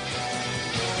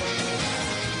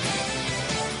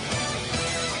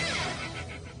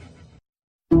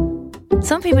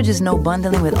 Some people just know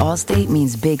bundling with Allstate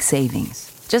means big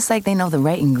savings. Just like they know the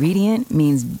right ingredient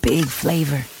means big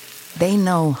flavor. They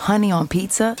know honey on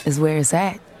pizza is where it's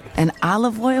at. And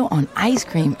olive oil on ice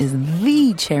cream is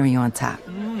the cherry on top.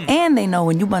 And they know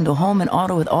when you bundle home and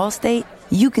auto with Allstate,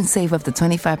 you can save up to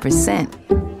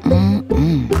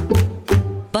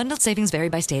 25%. Bundled savings vary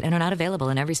by state and are not available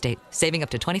in every state. Saving up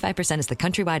to 25% is the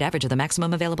countrywide average of the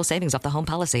maximum available savings off the home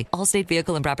policy. Allstate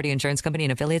Vehicle and Property Insurance Company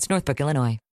and affiliates, Northbrook, Illinois.